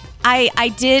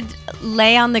I did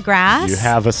lay on the grass. You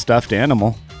have a stuffed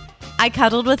animal. I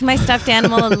cuddled with my stuffed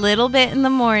animal a little bit in the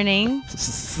morning,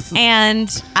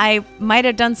 and I might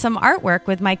have done some artwork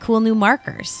with my cool new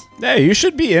markers. Hey, you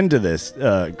should be into this,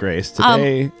 Grace.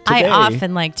 Today, I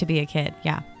often like to be a kid.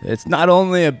 Yeah, it's not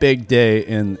only a big day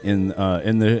in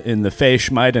the Faye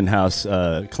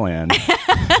Schmeidenhaus clan,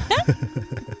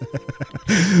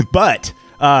 but.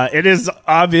 It is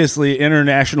obviously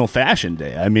International Fashion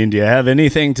Day. I mean, do you have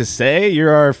anything to say?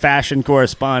 You're our fashion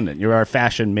correspondent. You're our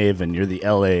fashion maven. You're the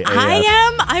LAAF. I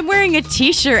am? I'm wearing a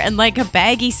t-shirt and a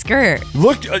baggy skirt.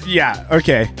 Look, yeah,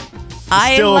 okay.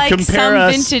 I like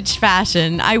some vintage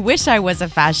fashion. I wish I was a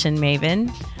fashion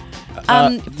maven.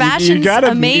 Fashion's amazing you got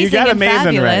a and maven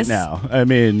fabulous. Right now. I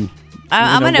mean,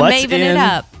 I'm going to maven it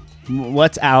up.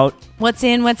 What's out? What's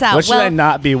in, what's out? What should I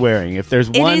not be wearing? If there's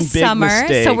one big summer,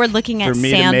 mistake so we're looking at for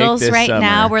me sandals to make this right summer.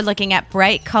 now. We're looking at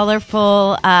bright,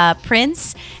 colorful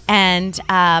prints, and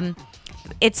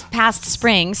it's past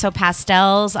spring, so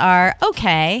pastels are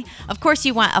okay. Of course,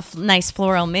 you want a nice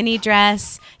floral mini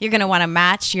dress. You're going to want to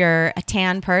match your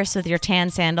tan purse with your tan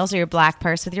sandals or your black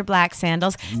purse with your black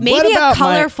sandals. Maybe a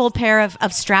colorful pair of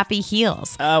strappy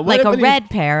heels, like a red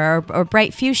pair or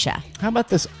bright fuchsia. How about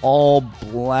this all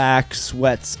black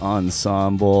sweats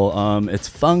ensemble? It's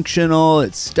functional,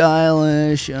 it's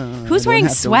stylish. Who's wearing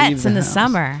sweats in the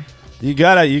summer? You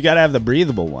gotta have the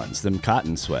breathable ones, them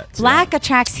cotton sweats. Black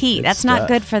attracts heat. That's not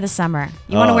good for the summer.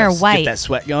 You want to wear white. Get that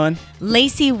sweat going.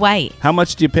 Lacy white. How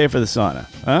much do you pay for the sauna?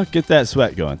 Get that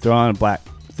sweat going. Throw on black.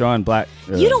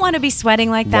 You don't want to be sweating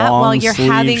like that while you're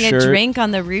having a drink on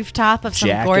the rooftop of some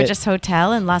gorgeous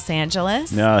hotel in Los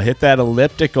Angeles. No, hit that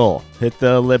elliptical. Hit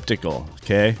the elliptical.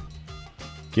 Okay,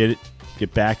 get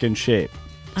back in shape.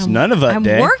 It's Nunavut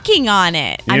Day. I'm working on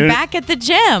it. I'm back at the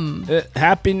gym.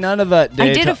 Happy Nunavut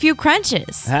Day. I did a few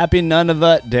crunches. Happy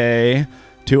Nunavut Day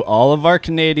to all of our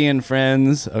Canadian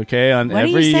friends. Okay, on What are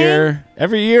every you year.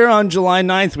 Every year on July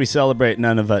 9th, we celebrate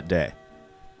Nunavut Day.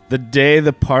 The day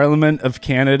the Parliament of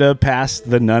Canada passed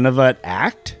the Nunavut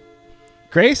Act.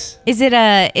 Grace? Is it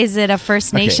a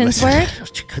First Nations word?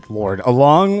 Good Lord.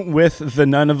 Along with the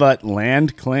Nunavut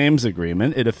Land Claims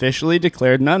Agreement, it officially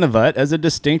declared Nunavut as a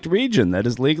distinct region that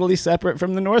is legally separate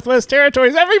from the Northwest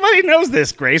Territories. Everybody knows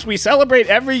this, Grace. We celebrate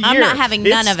every year. I'm not having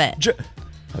none of it.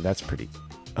 Oh, that's pretty...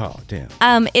 Oh,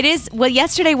 damn. It is... Well,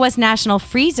 yesterday was National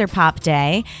Freezer Pop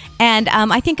Day, and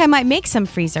I think I might make some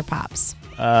freezer pops.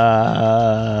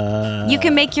 You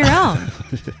can make your own.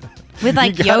 With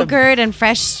yogurt and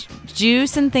fresh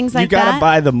juice and things like that. You gotta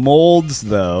buy the molds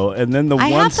though, and then I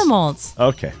have the molds.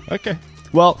 Okay.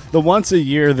 Well, the once a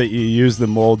year that you use the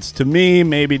molds, to me,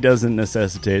 maybe doesn't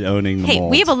necessitate owning the molds. Hey,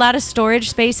 we have a lot of storage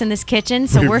space in this kitchen,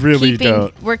 so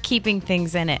we're keeping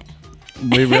things in it.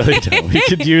 We really don't. We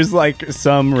could use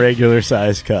some regular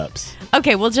size cups.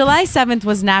 Okay, well, July 7th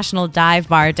was National Dive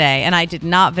Bar Day, and I did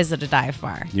not visit a dive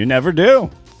bar. You never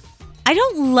do. I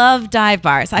don't love dive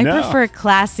bars. I prefer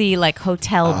classy,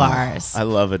 hotel bars. I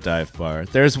love a dive bar.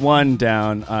 There's one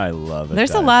down. I love it.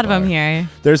 There's a lot of them here.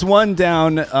 There's one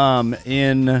down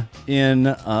in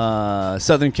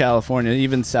Southern California,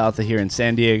 even south of here in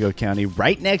San Diego County,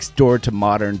 right next door to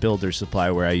Modern Builder Supply,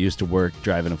 where I used to work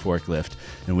driving a forklift.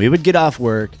 And we would get off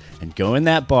work and go in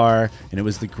that bar, and it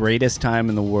was the greatest time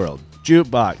in the world.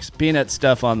 Jukebox, peanut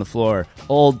stuff on the floor,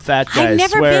 old fat guys I've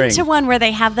never swearing. been to one where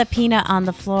they have the peanut on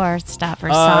the floor stuff or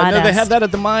sawdust. No, they have that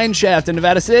at the Mine Shaft in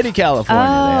Nevada City, California.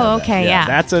 Oh, okay, yeah.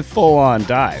 That's a full-on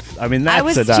dive. I mean, that's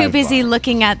a dive bar. I was too busy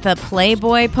looking at the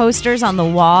Playboy posters on the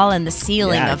wall and the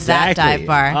ceiling of that dive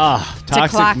bar.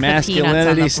 Toxic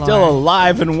masculinity still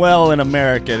alive and well in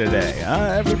America today.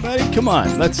 Everybody, come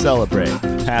on, let's celebrate.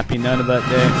 Happy Nunavut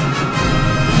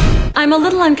Day. I'm a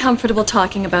little uncomfortable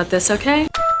talking about this, okay?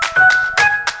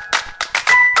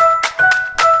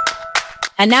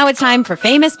 And now it's time for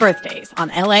famous birthdays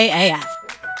on LAAF.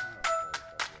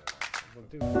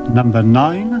 Number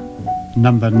 9,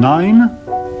 number 9,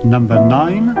 number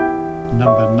 9,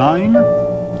 number 9,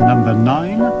 number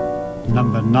 9,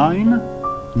 number 9,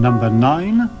 number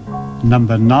 9,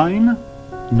 number 9,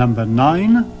 number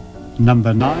 9,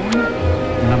 number 9,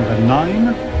 number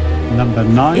 9, number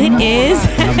 9. It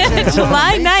is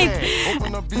July 9th.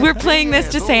 We're playing this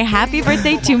to say happy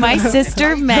birthday to my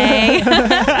sister, May.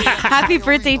 Happy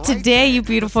birthday today, you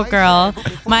beautiful girl.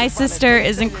 My sister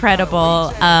is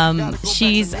incredible.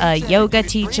 She's a yoga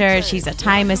teacher. She's a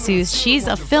Thai masseuse. She's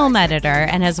a film editor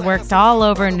and has worked all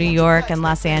over New York and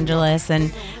Los Angeles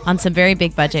and on some very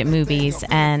big budget movies.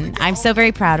 And I'm so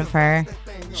very proud of her.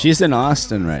 She's in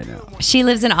Austin right now. She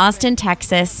lives in Austin,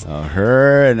 Texas.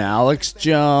 Her and Alex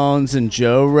Jones and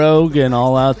Joe Rogan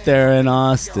all out there in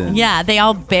Austin. Yeah, they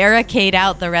all barricade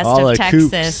out the rest of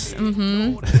Texas.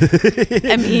 Mm-hmm.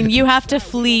 I mean, you have to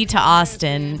flee to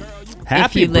Austin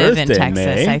if you live in Texas,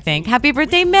 May. I think. Happy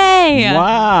birthday, May!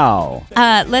 Wow.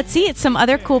 Let's see. It's some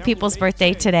other cool people's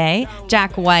birthday today.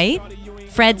 Jack White,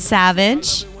 Fred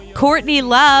Savage, Courtney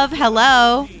Love,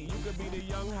 hello.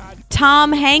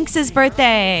 Tom Hanks'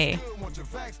 birthday.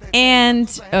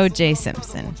 And O.J.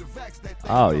 Simpson.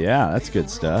 Oh, yeah. That's good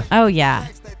stuff. Oh, yeah.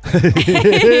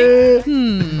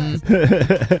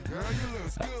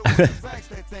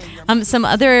 Some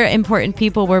other important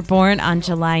people were born on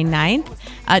July 9th.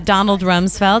 Donald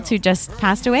Rumsfeld, who just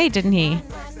passed away, didn't he?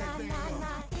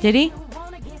 Did he?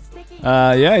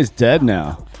 Yeah, he's dead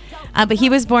now. But he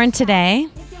was born today.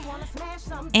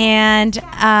 And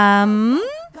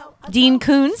Dean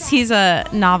Koontz, he's a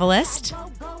novelist.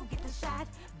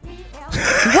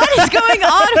 What is going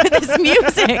on with this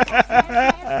music?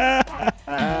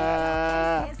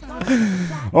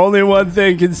 Only one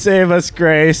thing can save us,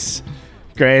 Grace.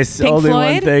 Grace, Pink only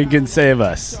Floyd? one thing can save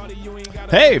us.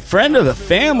 Hey, friend of the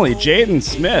family, Jaden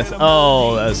Smith.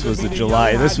 Oh, this was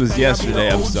this was yesterday.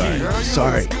 I'm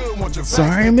sorry.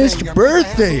 Sorry I missed your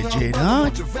birthday,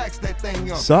 Jaden.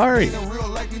 Sorry.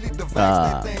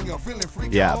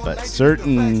 Yeah, but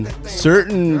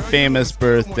certain famous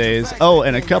birthdays. Oh,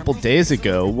 and a couple days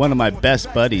ago, one of my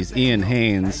best buddies, Ian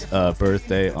Haynes'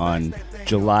 birthday on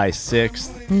July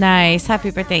 6th. Nice.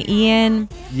 Happy birthday, Ian.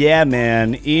 Yeah,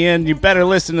 man. Ian, you better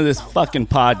listen to this fucking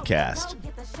podcast.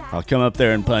 I'll come up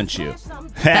there and punch you.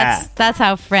 That's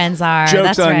how friends are. Joke's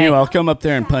That's on right. you. I'll come up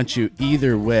there and punch you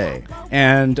either way.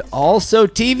 And also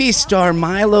TV star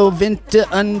Milo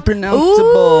Ventimiglia.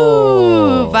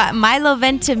 Ooh, Milo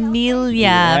Ventimiglia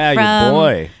Yeah, your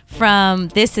boy. from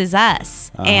This Is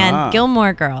Us and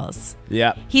Gilmore Girls.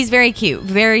 Yeah. He's very cute,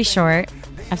 very short.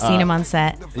 I've seen him on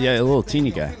set. Yeah, a little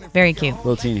teeny guy. Very cute.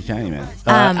 Little teeny tiny man.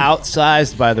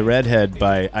 Outsized by the redhead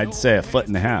by, I'd say,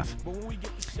 1.5 feet.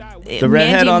 The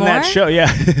redhead on that show,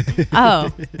 yeah.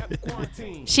 Oh.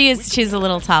 She's a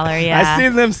little taller, yeah. I've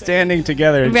seen them standing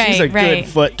together, and she's a good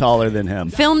foot taller than him.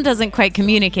 Film doesn't quite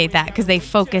communicate that because they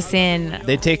focus in.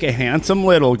 They take a handsome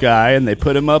little guy and they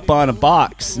put him up on a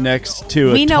box next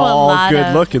to a tall,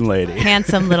 good-looking lady.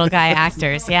 Handsome little guy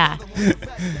actors, yeah.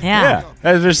 Yeah.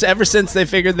 Ever since they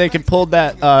figured they could pull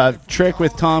that trick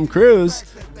with Tom Cruise,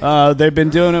 they've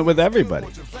been doing it with everybody.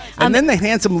 And then the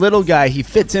handsome little guy, he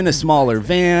fits in a smaller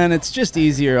van. It's just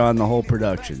easier on the whole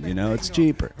production, it's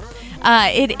cheaper.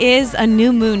 It is a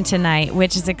new moon tonight,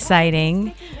 which is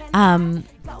exciting.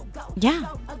 Yeah,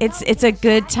 it's a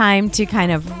good time to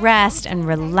kind of rest and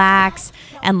relax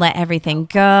and let everything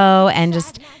go and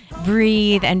just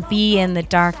breathe and be in the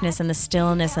darkness and the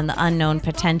stillness and the unknown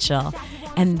potential.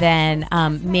 And then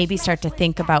maybe start to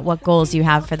think about what goals you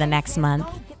have for the next month.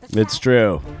 It's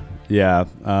true. Yeah,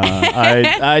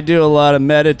 I do a lot of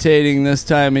meditating this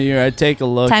time of year. I take a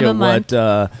look at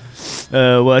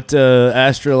what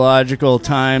astrological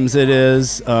times it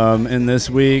is in this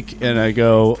week, and I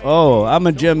go, oh, I'm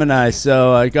a Gemini,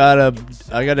 so I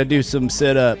gotta do some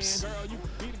sit-ups.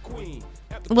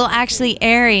 Well, actually,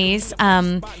 Aries,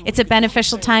 it's a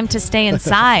beneficial time to stay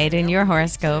inside in your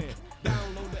horoscope.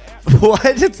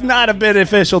 What? It's not a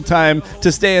beneficial time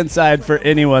to stay inside for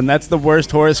anyone. That's the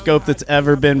worst horoscope that's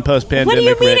ever been post-pandemic. What do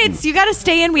you mean? written. You got to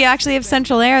stay in. We actually have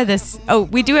central air.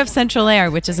 We do have central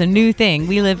air, which is a new thing.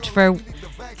 We lived for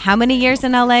how many years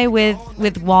in LA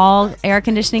with wall air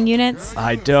conditioning units?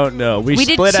 I don't know. We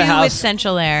did split two a house with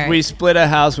central air. We split a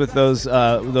house with those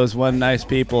one nice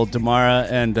people, Damara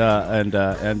and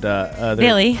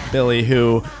Billy,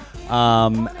 who.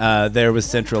 There was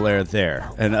central air there.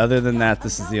 And other than that,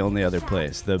 this is the only other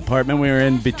place. The apartment we were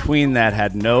in between that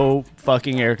had no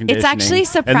fucking air conditioning. It's actually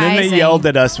surprising. And then they yelled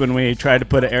at us when we tried to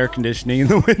put air conditioning in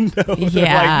the window. Yeah.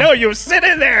 They're like, no, you sit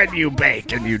in there and you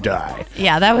bake and you die.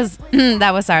 Yeah, that was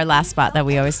our last spot that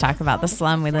we always talk about, the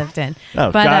slum we lived in.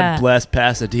 Oh, but, God bless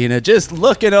Pasadena. Just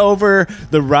looking over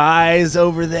the rise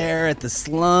over there at the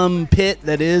slum pit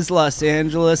that is Los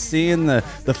Angeles, seeing the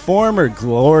former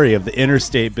glory of the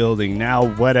Interstate building.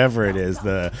 Now, whatever it is,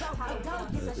 the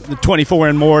 24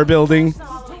 and more building.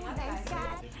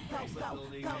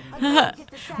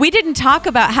 We didn't talk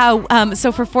about how,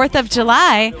 so for 4th of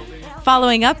July,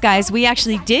 following up, guys, we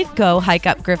actually did go hike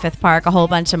up Griffith Park a whole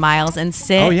bunch of miles and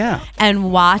sit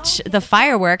and watch the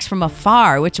fireworks from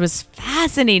afar, which was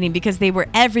fascinating because they were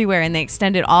everywhere and they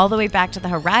extended all the way back to the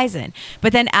horizon.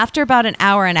 But then after about an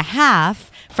hour and a half,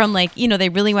 from they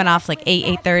really went off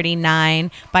 8:30,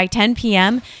 9. By 10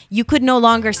 p.m., you could no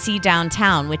longer see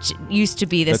downtown, which used to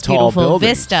be this beautiful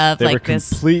vista of they were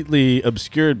completely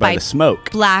obscured by the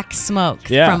smoke. Black smoke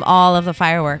from all of the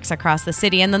fireworks across the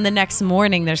city. And then the next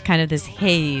morning, there's kind of this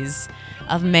haze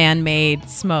of man-made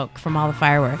smoke from all the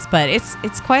fireworks. But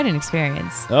it's quite an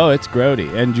experience. Oh, it's grody.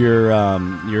 And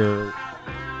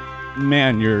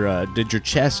did your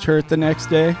chest hurt the next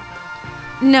day?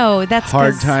 No, that's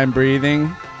hard time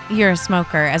breathing. You're a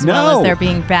smoker, as well as there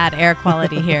being bad air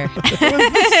quality here.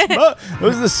 It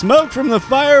was the smoke from the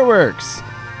fireworks.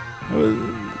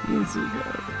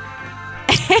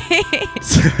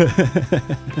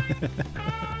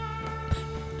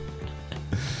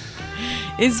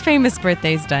 Is famous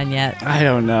birthdays done yet? I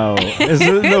don't know. Is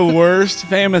it the worst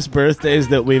famous birthdays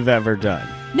that we've ever done?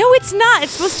 No, it's not.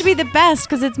 It's supposed to be the best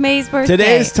because it's May's birthday.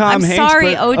 Today's Tom Hanks'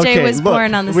 sorry, OJ was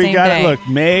born on the same day. Look,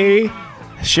 May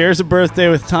shares a birthday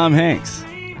with Tom Hanks.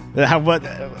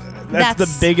 That's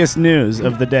the biggest news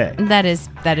of the day. That is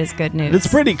good news. It's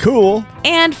pretty cool.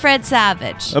 And Fred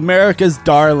Savage. America's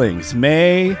darlings,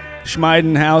 May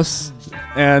Schmeidenhaus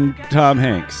and Tom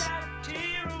Hanks.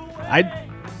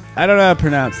 I don't know how to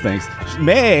pronounce things.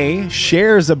 May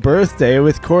shares a birthday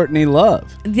with Courtney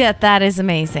Love. Yeah, that is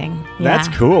amazing. Yeah. That's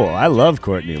cool. I love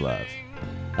Courtney Love.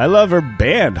 I love her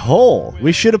band, Hole.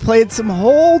 We should have played some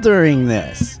Hole during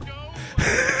this.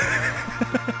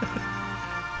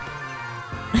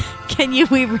 Can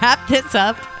we wrap this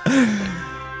up?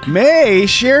 May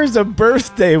shares a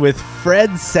birthday with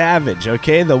Fred Savage,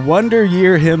 okay? The Wonder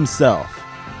Year himself.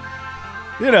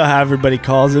 You know how everybody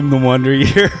calls him the Wonder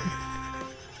Year.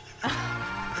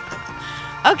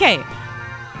 Okay.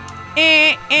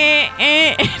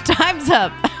 Time's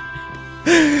up.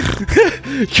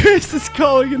 Chris is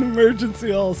calling an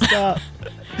emergency all stop.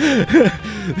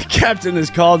 The captain has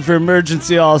called for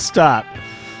emergency all stop.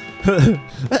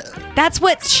 That's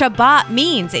what Shabbat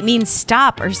means. It means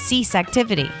stop or cease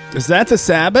activity. Is that the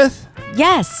Sabbath?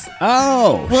 Yes.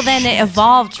 Oh. Well, then it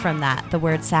evolved from that, the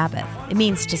word Sabbath. It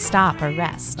means to stop or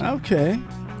rest. Okay.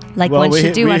 Like one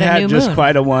should do on a new moon. We had just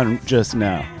quite a one just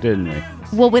now, didn't we?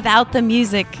 Well, without the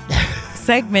music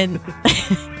segment,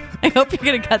 I hope you're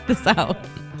going to cut this out.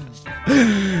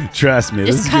 Trust me.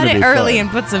 Just cut it early and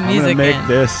put some music in. I'm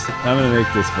going to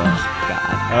make this fun. Oh,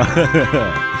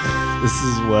 God.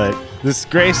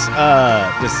 Grace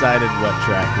decided what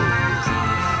track we'd use.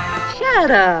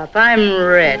 Shut up. I'm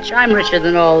rich. I'm richer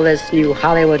than all this new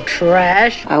Hollywood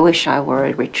trash. I wish I were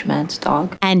a rich man's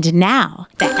dog. And now,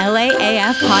 the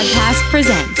LAAF podcast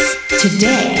presents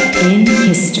Today in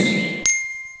History.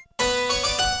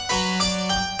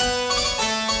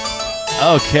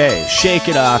 Okay, shake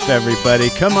it off, everybody.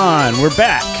 Come on, we're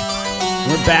back.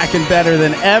 We're back and better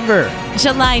than ever.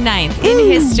 July 9th in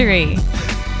history.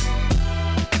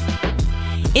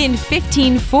 In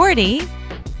 1540,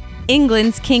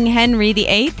 England's King Henry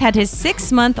VIII had his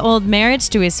 6-month-old marriage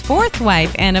to his 4th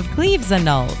wife, Anne of Cleves,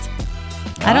 annulled.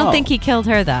 I don't think he killed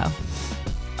her, though.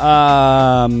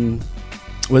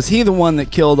 Was he the one that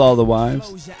killed all the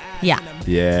wives? Yeah.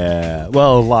 Yeah.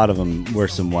 Well, a lot of them were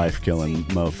some wife-killing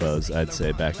mofos, I'd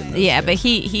say, back in the day. Yeah, but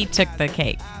he took the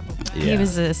cake. Yeah. He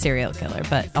was a serial killer,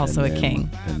 but also a king.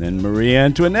 And then Marie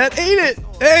Antoinette ate it.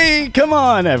 Hey, come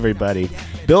on, everybody.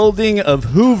 Building of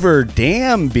Hoover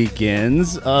Dam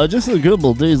begins just a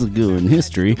couple days ago in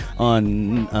history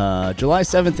on July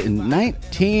 7th in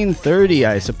 1930.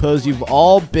 I suppose you've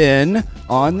all been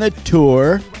on the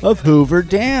tour of Hoover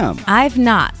Dam. I've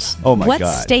not. Oh, my God. What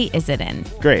state is it in?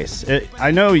 Grace,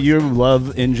 I know you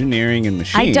love engineering and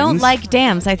machines. I don't like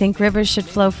dams. I think rivers should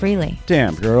flow freely.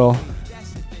 Damn, girl.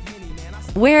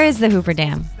 Where is the Hoover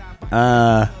Dam?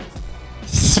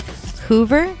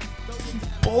 Hoover?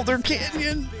 Boulder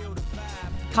Canyon.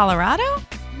 Colorado?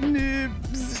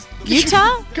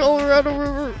 Utah? Colorado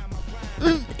River.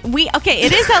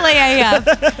 It is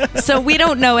LAAF, so we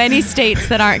don't know any states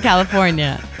that aren't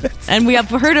California. And we have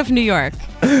heard of New York,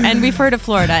 and we've heard of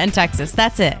Florida and Texas.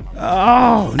 That's it.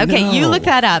 Oh, okay, no. You look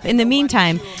that up. In the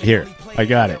meantime... Here, I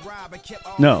got it.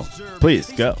 No, please,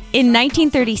 go. In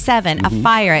 1937, a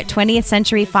fire at 20th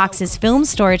Century Fox's film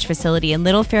storage facility in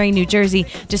Little Ferry, New Jersey,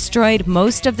 destroyed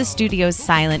most of the studio's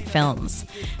silent films.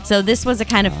 So this was a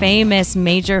kind of famous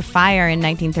major fire in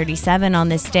 1937 on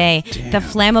this day. Damn. The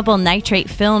flammable nitrate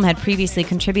film had previously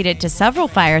contributed to several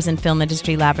fires in film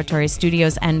industry laboratories,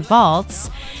 studios, and vaults.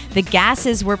 The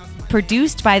gases were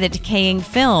produced by the decaying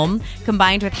film,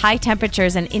 combined with high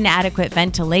temperatures and inadequate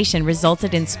ventilation,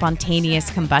 resulted in spontaneous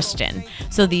combustion.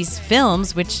 So these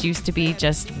films, which used to be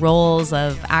just rolls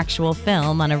of actual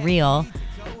film on a reel,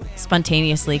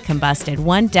 spontaneously combusted.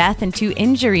 1 death and 2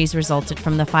 injuries resulted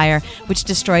from the fire, which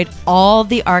destroyed all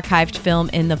the archived film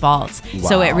in the vaults. Wow.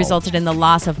 So it resulted in the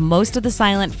loss of most of the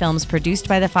silent films produced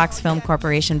by the Fox Film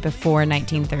Corporation before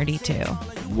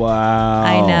 1932. Wow.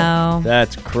 I know.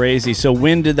 That's crazy. So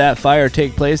when did that fire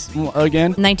take place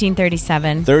again?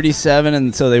 1937. 37,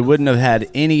 and so they wouldn't have had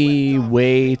any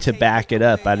way to back it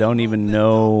up. I don't even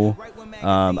know.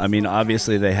 I mean,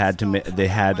 obviously they had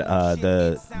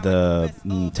the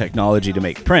technology to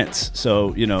make prints.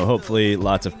 So, hopefully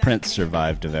lots of prints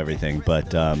survived of everything.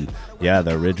 But the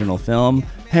original film,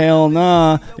 hell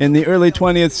nah. In the early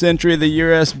 20th century, the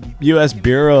U.S.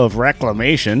 Bureau of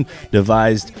Reclamation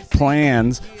devised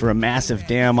plans for a massive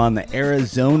dam on the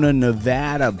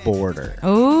Arizona-Nevada border.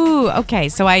 Ooh, okay.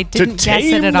 So I didn't guess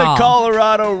it at all. To tame the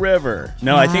Colorado River.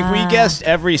 No, I think we guessed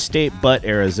every state but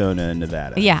Arizona and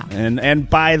Nevada. Yeah. And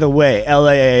by the way,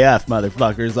 LAAF,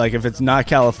 motherfuckers, like if it's not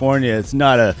California, it's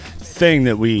not a thing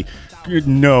that we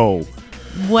know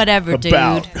whatever,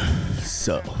 about. Dude.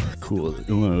 So cool.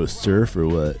 You want to surf or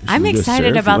what? I'm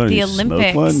excited about the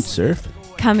Olympics surf?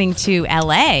 Coming to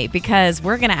LA because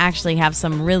we're going to actually have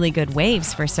some really good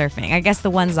waves for surfing. I guess the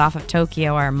ones off of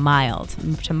Tokyo are mild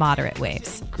to moderate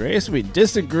waves. Grace, we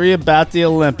disagree about the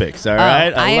Olympics, all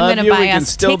right? I love you. We can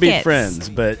still tickets. be friends,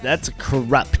 but that's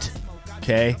corrupt,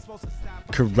 okay?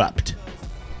 Corrupt.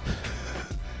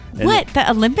 What? The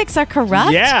Olympics are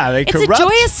corrupt? Yeah, they corrupt. It's a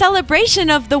joyous celebration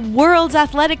of the world's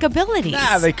athletic abilities.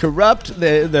 Nah, they corrupt.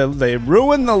 They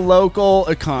ruin the local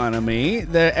economy.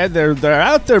 They're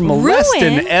out there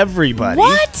molesting everybody.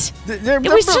 What?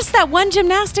 It was just that one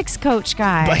gymnastics coach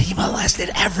guy. But he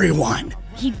molested everyone.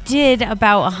 He did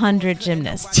about 100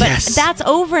 gymnasts. But yes. That's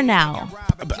over now.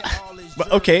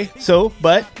 Okay,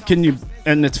 but can you...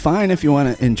 And it's fine if you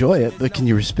want to enjoy it, but can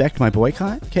you respect my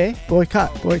boycott? Okay?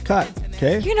 Boycott.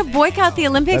 Okay. You're going to boycott the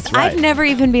Olympics? That's right. I've never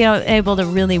even been able to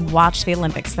really watch the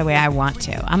Olympics the way I want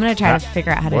to. I'm going to try to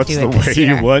figure out how to do it What's this the way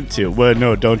year. you want to? Well,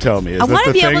 no, don't tell me. Is I that wanna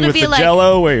the be thing able to with be the like-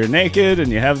 Jello where you're naked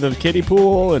and you have the kiddie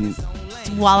pool and...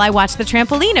 While I watch the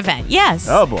trampoline event, yes.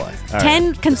 Oh, boy. All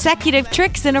 10 consecutive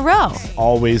tricks in a row.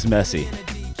 Always messy.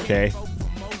 Okay?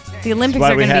 The Olympics That's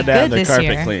why are we going to had be to have good the this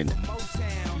carpet year. cleaned.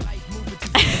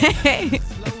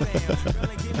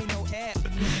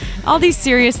 All these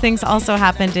serious things also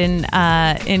happened in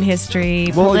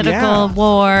history. Well, Political, yeah.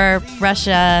 war,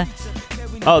 Russia.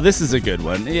 Oh, this is a good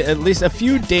one. At least a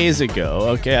few days ago,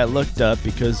 okay, I looked up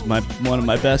because one of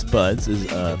my best buds is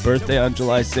birthday on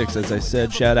July 6th, as I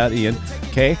said. Shout out Ian.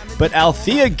 Okay, but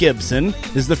Althea Gibson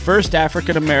is the first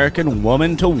African-American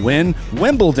woman to win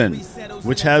Wimbledon,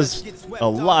 which has a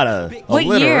lot of What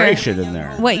alliteration year? in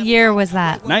there. What year was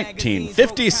that?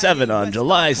 1957 on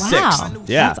July 6th. Wow,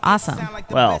 Yeah. that's awesome.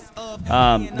 Well,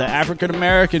 the African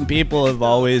American people have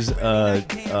always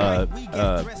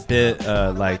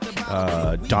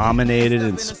dominated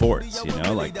in sports. You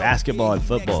know, like basketball and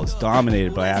football is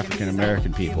dominated by African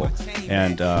American people,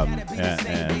 and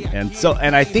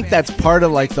I think that's part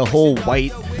of like the whole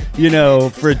white,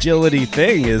 fragility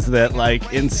thing is that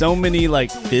like in so many like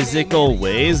physical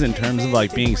ways in terms of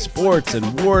like being sports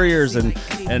and warriors and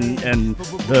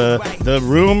the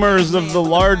rumors of the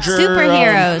larger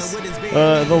Superheroes.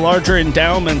 the larger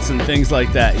endowments and things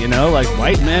like that, like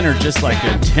white men are just like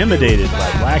intimidated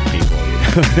by black people.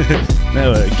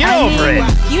 Get over it.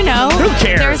 Who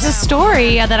cares? There's a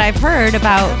story that I've heard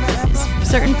about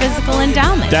certain physical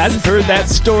endowments. I've heard that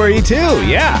story too.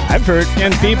 Yeah, I've heard,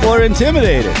 and people are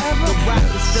intimidated.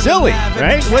 Silly,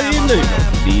 right? What do you do? You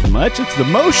don't need much. It's the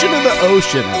motion of the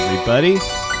ocean, everybody.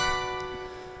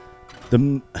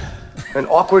 An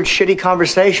awkward, shitty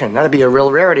conversation. That'd be a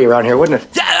real rarity around here, wouldn't it?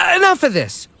 Enough of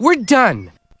this. We're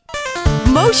done.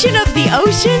 Motion of the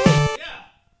ocean?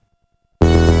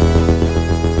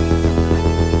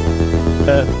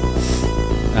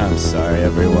 I'm sorry,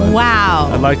 everyone. Wow.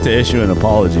 I'd like to issue an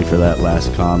apology for that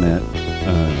last comment.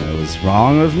 It was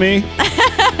wrong of me.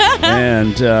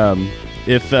 And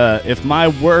if my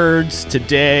words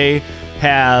today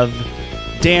have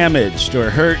damaged or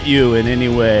hurt you in any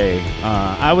way,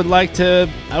 I would like to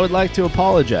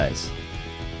apologize.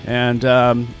 And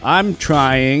I'm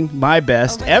trying my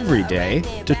best every day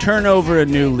to turn over a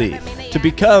new leaf, to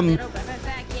become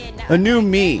a new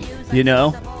me,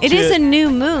 It is a new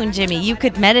moon, Jimmy. You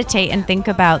could meditate and think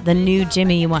about the new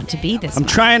Jimmy you want to be this I'm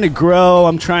month. trying to grow.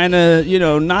 I'm trying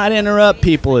to, not interrupt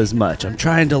people as much. I'm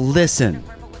trying to listen,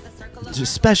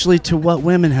 especially to what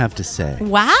women have to say.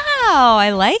 Wow,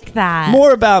 I like that.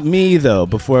 More about me, though,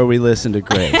 before we listen to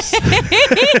Grace.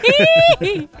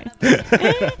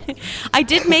 I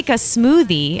did make a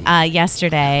smoothie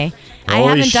yesterday. I Holy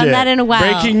haven't done shit. that in a while.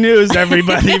 Breaking news,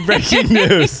 everybody. Breaking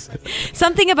news.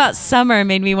 Something about summer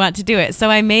made me want to do it. So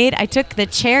I took the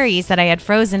cherries that I had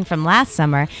frozen from last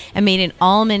summer and made an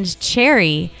almond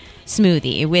cherry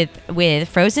smoothie with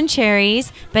frozen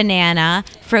cherries, banana,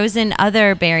 frozen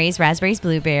other berries, raspberries,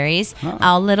 blueberries,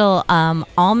 a little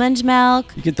almond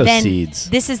milk. You get those seeds.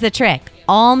 This is the trick.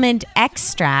 Almond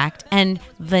extract and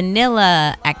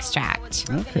vanilla extract.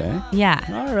 Okay. Yeah.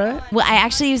 All right. Well, I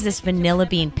actually use this vanilla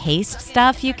bean paste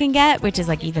stuff you can get, which is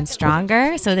like even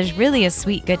stronger. So there's really a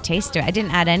sweet, good taste to it. I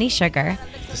didn't add any sugar.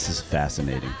 This is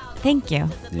fascinating. Thank you.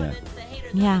 Yeah.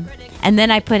 Yeah. And then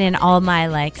I put in all my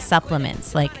like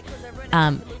supplements, like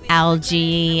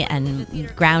algae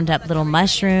and ground up little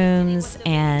mushrooms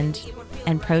and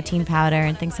protein powder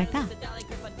and things like that.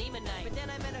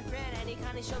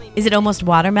 Is it almost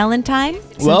watermelon time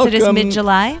since it is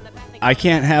mid-July? I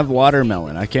can't have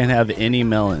watermelon. I can't have any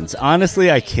melons. Honestly,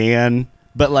 I can,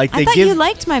 but like I thought you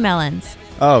liked my melons.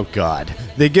 Oh God,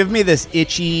 they give me this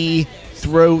itchy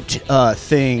throat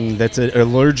thing that's an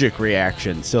allergic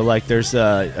reaction. So like there's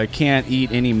I can't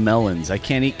eat any melons. I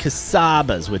can't eat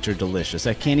casabas, which are delicious.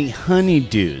 I can't eat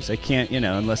honeydews. I can't,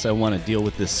 unless I want to deal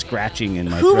with this scratching in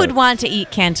my throat. Who would want to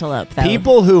eat cantaloupe though?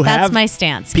 People who That's have my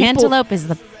stance. people- Cantaloupe is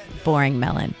the boring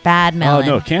melon. Bad melon.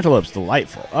 Oh no, cantaloup's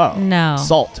delightful. Oh No.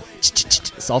 salt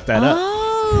that up.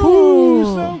 Oh, Ooh,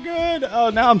 so good. Oh,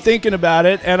 now I'm thinking about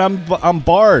it, and I'm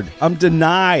barred. I'm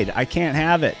denied. I can't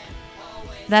have it.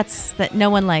 that no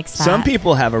one likes that. Some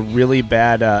people have a really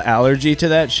bad allergy to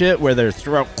that shit, where their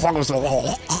throat clogs,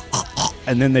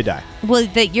 and then they die. Well,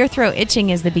 your throat itching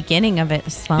is the beginning of it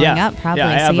swelling up, probably.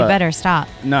 Yeah, so you better stop.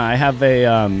 No, I have a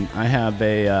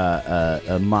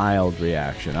mild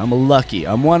reaction. I'm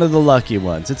one of the lucky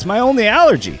ones. It's my only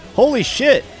allergy. Holy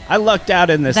shit! I lucked out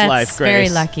in this life, That's Grace. very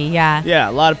lucky. Yeah. Yeah,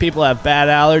 a lot of people have bad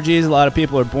allergies. A lot of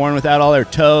people are born without all their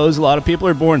toes. A lot of people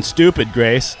are born stupid,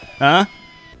 Grace. Huh?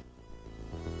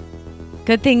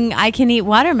 Good thing I can eat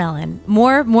watermelon.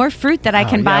 More fruit that I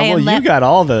can buy and let you got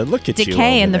all the look at you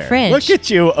decay in the there. fridge. Look at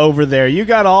you over there. You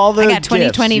got all the I got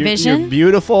 20/20 gifts. vision. You're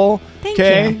beautiful. Thank you.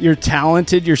 you. You're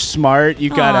talented. You're smart. You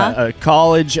got Aw. a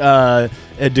college a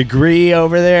degree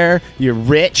over there. You're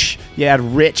rich. You had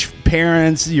rich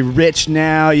parents. You're rich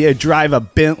now. You drive a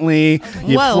Bentley.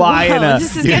 You fly in a.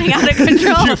 This is getting out of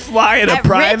control. You fly in a At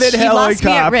private Rich, you lost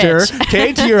me at helicopter. Rich.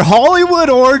 Okay, to your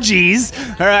Hollywood orgies.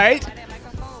 All right.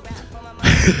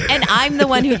 And I'm the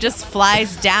one who just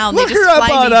flies down. Look they just her up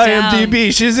fly on me down.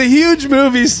 IMDb. She's a huge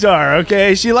movie star,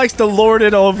 okay? She likes to lord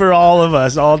it over all of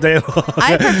us all day long.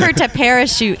 I prefer to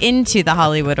parachute into the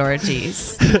Hollywood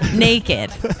orgies,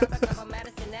 naked,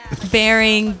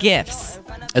 bearing gifts.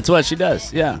 That's what she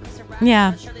does, yeah.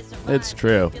 Yeah. It's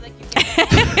true.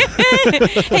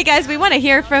 Hey guys, we want to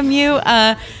hear from you.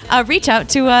 Reach out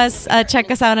to us. Check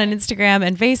us out on Instagram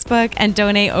and Facebook, and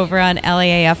donate over on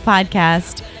LAAF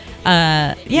Podcast.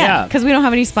 Because we don't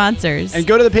have any sponsors. And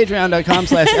go to the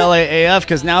patreon.com/LAAF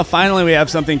because now finally we have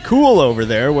something cool over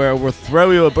there where we'll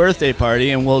throw you a birthday party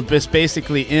and we'll just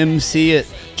basically MC it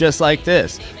just like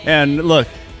this. And look,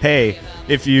 hey,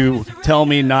 if you tell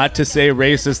me not to say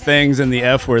racist things and the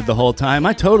F word the whole time,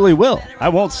 I totally will. I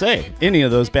won't say any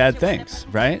of those bad things,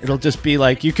 right? It'll just be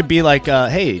like, you could be like,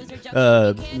 hey,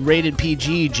 rated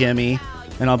PG, Jimmy.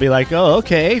 And I'll be like, oh,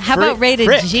 okay. How about rated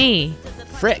G?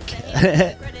 Frick.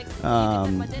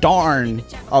 Darn.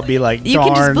 I'll be like, darn. You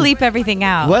can just bleep everything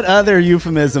out. What other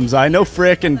euphemisms? I know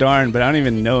frick and darn, but I don't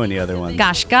even know any other ones.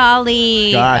 Gosh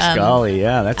golly. Gosh golly,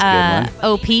 yeah, that's a good one.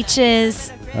 Oh,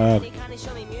 peaches.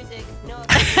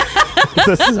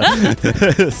 This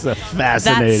is a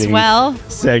fascinating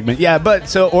segment. Yeah, but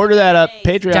so order that up.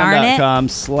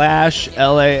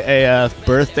 Patreon.com/LAAF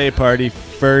birthday party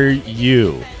for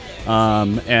you.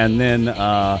 And then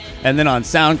on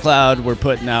SoundCloud, we're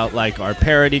putting out like our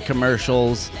parody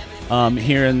commercials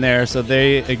here and there, so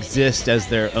they exist as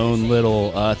their own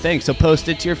little thing. So post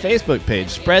it to your Facebook page,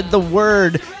 spread the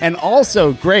word, and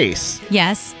also Grace.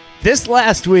 Yes. This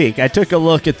last week, I took a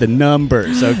look at the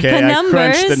numbers, okay? The I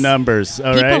crunched the numbers,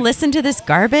 all right? People listen to this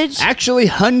garbage? Actually,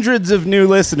 hundreds of new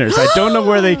listeners. I don't know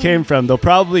where they came from. They'll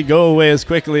probably go away as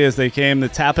quickly as they came.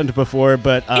 That's happened before,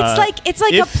 but... It's like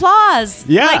applause.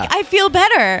 Yeah. Like, I feel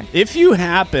better. If you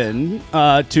happen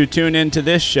to tune into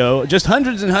this show, just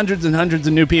hundreds and hundreds and hundreds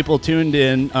of new people tuned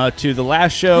in to the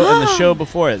last show and the show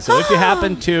before it. So if you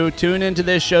happen to tune into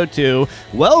this show too,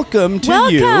 welcome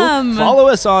to you. Follow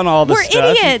us on all the stuff.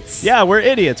 We're idiots. Yeah, we're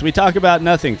idiots. We talk about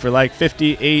nothing for like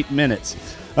 58 minutes.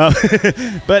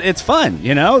 But it's fun,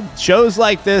 you know? Shows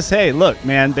like this, hey, look,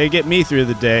 man, they get me through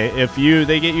the day.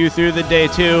 They get you through the day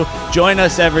too. Join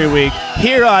us every week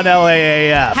here on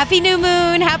LAAF. Happy New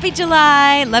Moon. Happy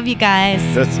July. Love you guys.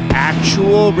 That's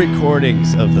actual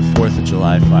recordings of the 4th of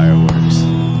July fireworks.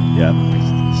 Yep.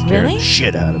 Scared the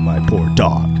shit out of my poor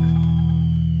dog.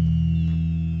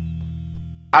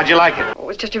 How'd you like it? It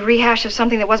was just a rehash of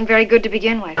something that wasn't very good to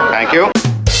begin with. Thank you.